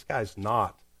 this guy's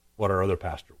not what our other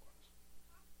pastor was.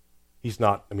 He's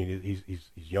not, he's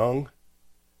young,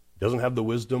 doesn't have the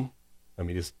wisdom.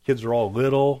 His kids are all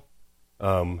little.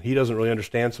 He doesn't really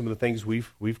understand some of the things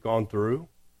we've gone through.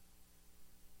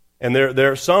 And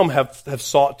there some have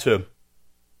sought to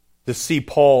see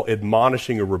Paul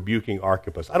admonishing or rebuking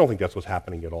Archippus. I don't think that's what's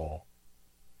happening at all.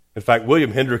 In fact,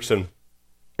 William Hendrickson,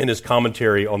 in his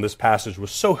commentary on this passage,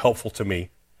 was so helpful to me.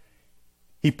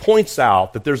 He points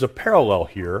out that there's a parallel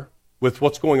here with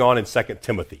what's going on in 2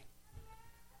 Timothy.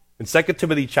 In 2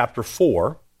 Timothy chapter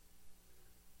 4,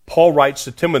 Paul writes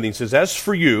to Timothy and says, as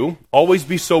for you, always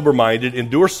be sober-minded,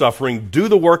 endure suffering, do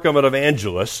the work of an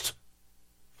evangelist,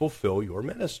 fulfill your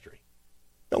ministry.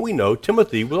 Now we know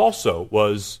Timothy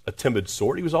was a timid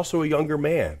sort. He was also a younger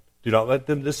man. Do not let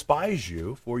them despise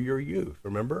you for your youth.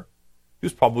 Remember? He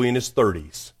was probably in his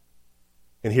 30s.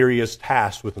 And here he is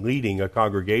tasked with leading a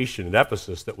congregation in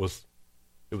Ephesus it was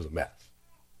a mess.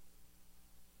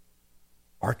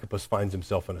 Archippus finds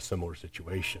himself in a similar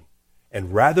situation.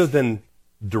 And rather than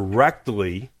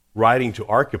directly writing to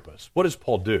Archippus, what does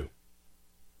Paul do?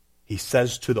 He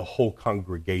says to the whole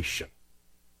congregation,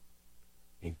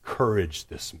 encourage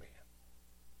this man.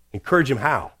 Encourage him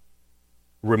how?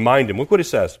 Remind him. Look what he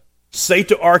says. Say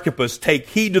to Archippus, take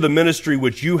heed to the ministry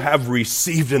which you have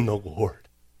received in the Lord,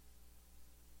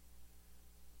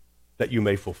 that you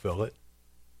may fulfill it.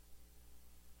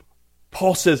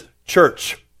 Paul says,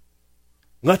 church,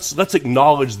 let's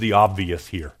acknowledge the obvious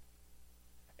here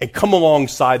and come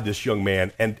alongside this young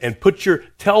man and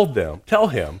tell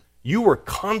him you are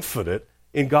confident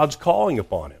in God's calling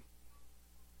upon him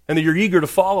and that you're eager to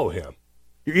follow him.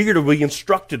 You're eager to be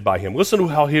instructed by him. Listen to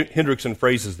how Hendrickson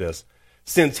phrases this.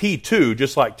 Since he too,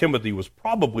 just like Timothy, was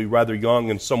probably rather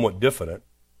young and somewhat diffident,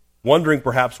 wondering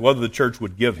perhaps whether the church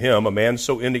would give him, a man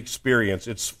so inexperienced,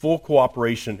 its full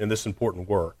cooperation in this important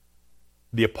work,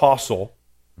 the apostle,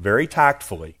 very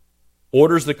tactfully,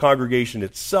 orders the congregation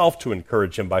itself to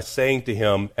encourage him by saying to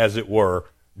him, as it were,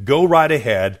 go right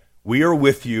ahead, we are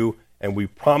with you, and we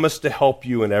promise to help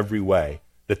you in every way.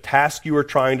 The task you are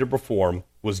trying to perform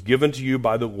was given to you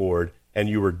by the Lord, and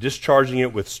you are discharging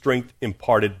it with strength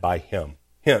imparted by him.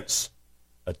 Hence,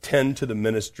 attend to the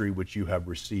ministry which you have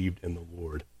received in the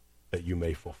Lord, that you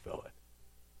may fulfill it.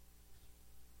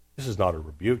 This is not a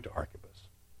rebuke to Archippus.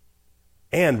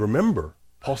 And remember,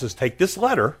 Paul says, take this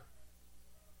letter,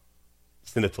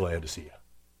 send it to Laodicea.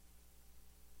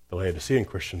 The Laodicean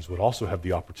Christians would also have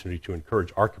the opportunity to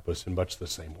encourage Archippus in much the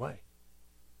same way.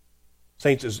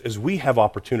 Saints, as we have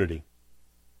opportunity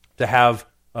to have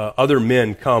other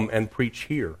men come and preach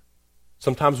here,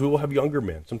 sometimes we will have younger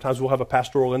men. Sometimes we'll have a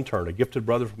pastoral intern, a gifted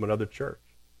brother from another church.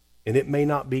 And it may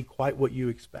not be quite what you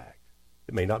expect.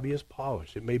 It may not be as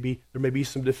polished. There may be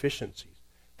some deficiencies.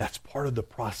 That's part of the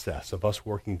process of us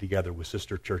working together with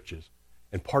sister churches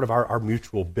and part of our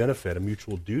mutual benefit, a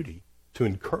mutual duty to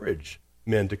encourage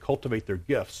men to cultivate their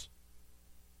gifts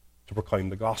to proclaim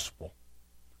the gospel.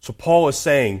 So Paul is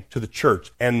saying to the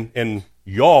church, and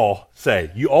y'all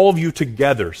say, all of you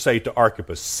together say to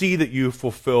Archippus, see that you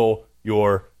fulfill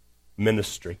your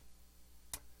ministry.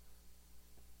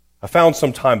 I found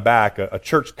some time back a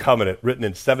church covenant written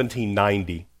in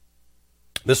 1790.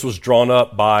 This was drawn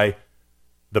up by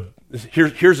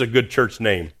here's a good church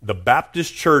name, the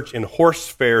Baptist Church in Horse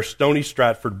Fair, Stony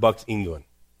Stratford, Bucks, England.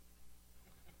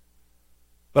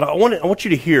 But I want you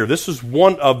to hear, this is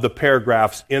one of the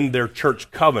paragraphs in their church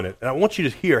covenant, and I want you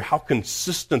to hear how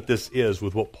consistent this is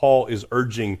with what Paul is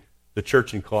urging the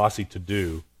church in Colossae to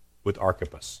do with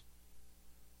Archippus.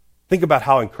 Think about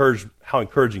how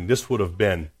encouraging this would have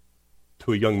been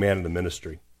to a young man in the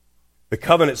ministry. The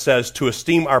covenant says, to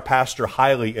esteem our pastor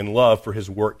highly in love for his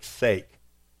work's sake.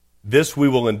 This we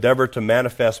will endeavor to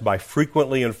manifest by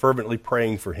frequently and fervently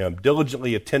praying for him,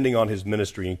 diligently attending on his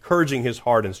ministry, encouraging his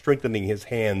heart and strengthening his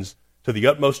hands to the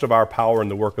utmost of our power in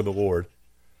the work of the Lord,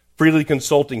 freely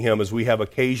consulting him as we have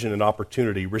occasion and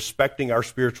opportunity, respecting our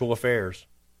spiritual affairs,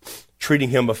 treating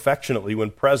him affectionately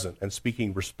when present, and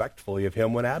speaking respectfully of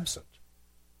him when absent.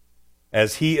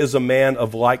 As he is a man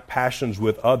of like passions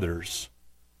with others,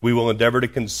 we will endeavor to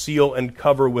conceal and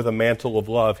cover with a mantle of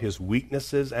love his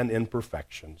weaknesses and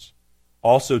imperfections,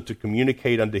 also to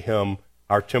communicate unto him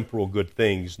our temporal good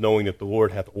things, knowing that the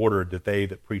Lord hath ordered that they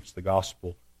that preach the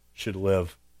gospel should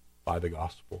live by the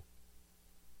gospel.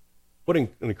 What an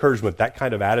encouragement that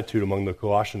kind of attitude among the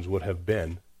Colossians would have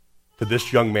been to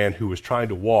this young man who was trying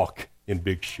to walk in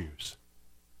big shoes.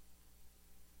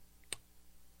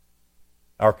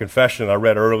 Our confession I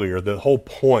read earlier, the whole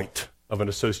point of an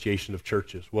association of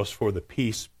churches was for the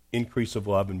peace, increase of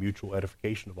love, and mutual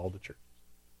edification of all the churches.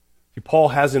 See, Paul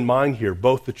has in mind here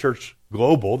both the church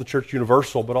global, the church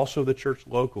universal, but also the church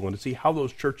local, and to see how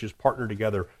those churches partner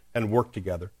together and work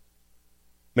together.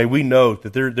 May we note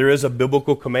that there is a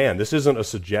biblical command. This isn't a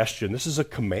suggestion. This is a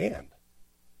command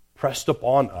pressed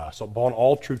upon us, upon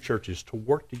all true churches, to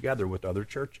work together with other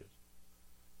churches.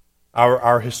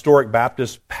 Our historic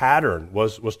Baptist pattern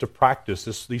was to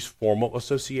practice these formal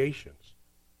associations,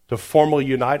 to formally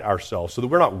unite ourselves so that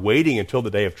we're not waiting until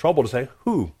the day of trouble to say,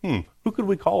 who could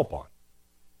we call upon?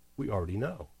 We already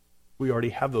know. We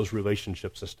already have those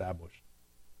relationships established.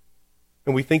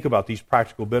 And we think about these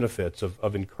practical benefits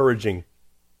of encouraging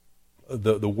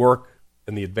the work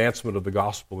and the advancement of the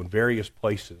gospel in various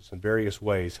places, in various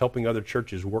ways, helping other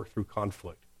churches work through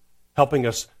conflict, helping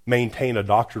us maintain a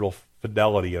doctrinal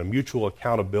fidelity and a mutual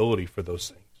accountability for those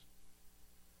things.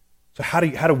 So how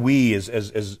do we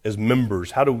as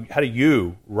members, how do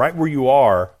you, right where you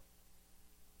are,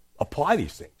 apply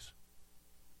these things?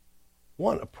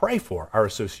 One, pray for our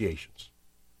associations.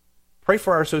 Pray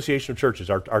for our association of churches,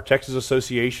 our Texas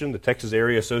Association, the Texas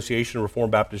Area Association of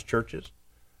Reformed Baptist Churches,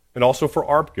 and also for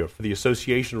ARPCA, for the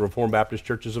Association of Reformed Baptist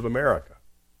Churches of America.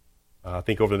 I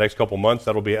think over the next couple months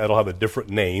that'll have a different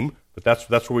name, but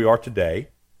that's where we are today.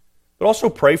 But also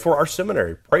pray for our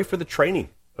seminary. Pray for the training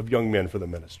of young men for the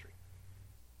ministry.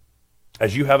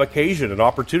 As you have occasion and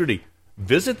opportunity,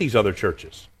 visit these other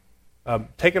churches.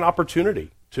 Take an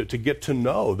opportunity to get to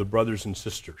know the brothers and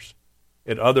sisters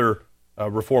at other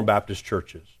Reformed Baptist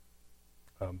churches.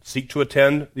 Seek to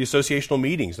attend the associational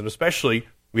meetings, and especially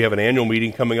we have an annual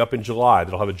meeting coming up in July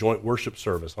that'll have a joint worship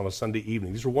service on a Sunday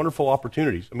evening. These are wonderful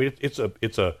opportunities. I mean, it's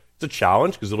a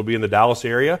challenge because it'll be in the Dallas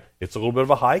area. It's a little bit of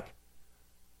a hike,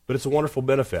 but it's a wonderful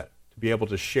benefit to be able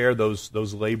to share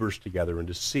those labors together and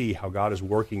to see how God is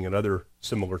working in other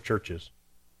similar churches.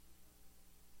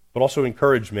 But also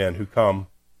encourage men who come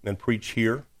and preach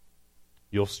here.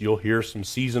 You'll hear some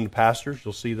seasoned pastors.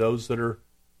 You'll see those that are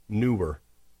newer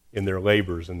in their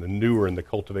labors and the newer in the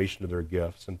cultivation of their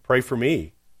gifts. And pray for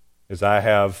me as I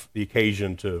have the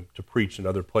occasion to preach in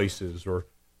other places or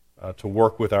to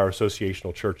work with our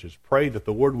associational churches. Pray that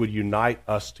the Lord would unite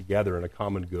us together in a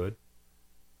common good.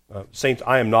 Saints,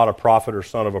 I am not a prophet or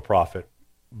son of a prophet,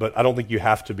 but I don't think you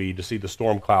have to be to see the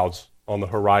storm clouds on the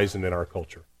horizon in our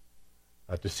culture.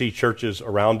 To see churches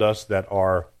around us that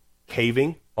are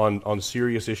caving on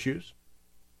serious issues.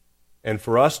 And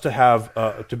for us to have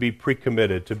to be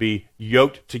pre-committed, to be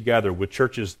yoked together with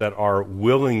churches that are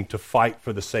willing to fight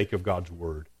for the sake of God's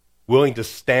word, willing to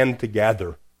stand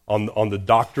together on the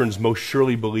doctrines most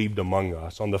surely believed among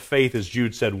us, on the faith, as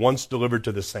Jude said, once delivered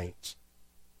to the saints.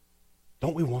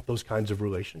 Don't we want those kinds of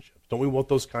relationships? Don't we want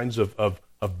those kinds of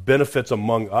benefits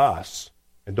among us?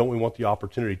 And don't we want the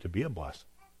opportunity to be a blessing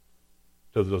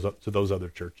to those other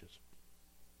churches?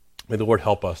 May the Lord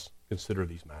help us consider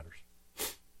these matters.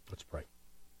 Let's pray.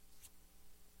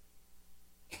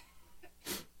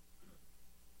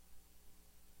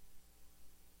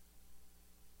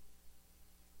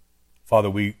 Father,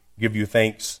 we give you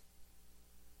thanks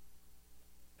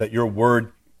that your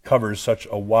word covers such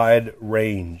a wide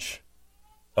range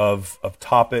of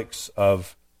topics,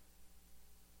 of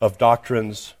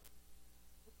doctrines,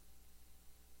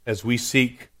 as we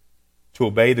seek to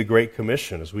obey the Great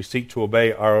Commission, as we seek to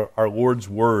obey our Lord's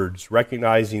words,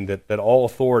 recognizing that all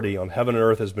authority on heaven and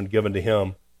earth has been given to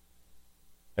him,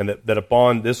 and that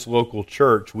upon this local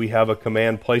church we have a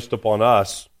command placed upon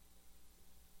us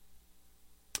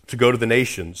to go to the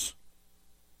nations,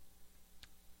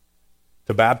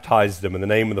 to baptize them in the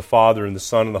name of the Father and the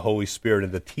Son and the Holy Spirit,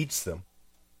 and to teach them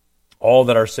all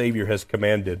that our Savior has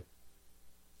commanded.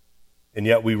 And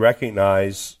yet we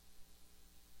recognize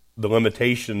the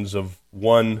limitations of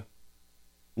one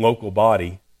local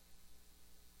body.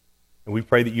 And we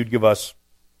pray that you'd give us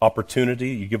opportunity,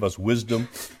 you'd give us wisdom,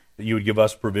 that you would give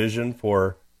us provision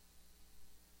for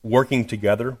working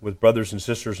together with brothers and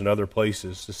sisters in other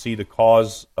places to see the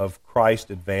cause of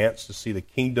Christ advance, to see the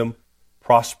kingdom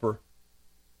prosper,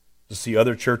 to see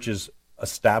other churches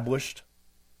established,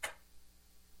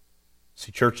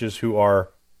 see churches who are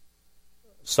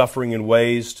suffering in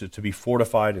ways to be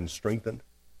fortified and strengthened,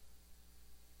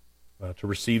 to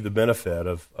receive the benefit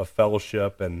of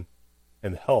fellowship and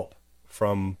help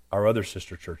from our other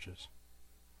sister churches.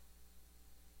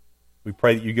 We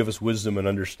pray that you give us wisdom and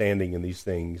understanding in these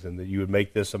things, and that you would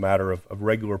make this a matter of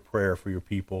regular prayer for your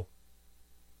people,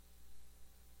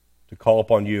 to call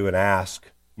upon you and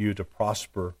ask you to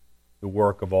prosper the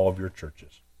work of all of your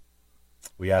churches.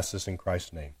 We ask this in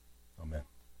Christ's name. Amen.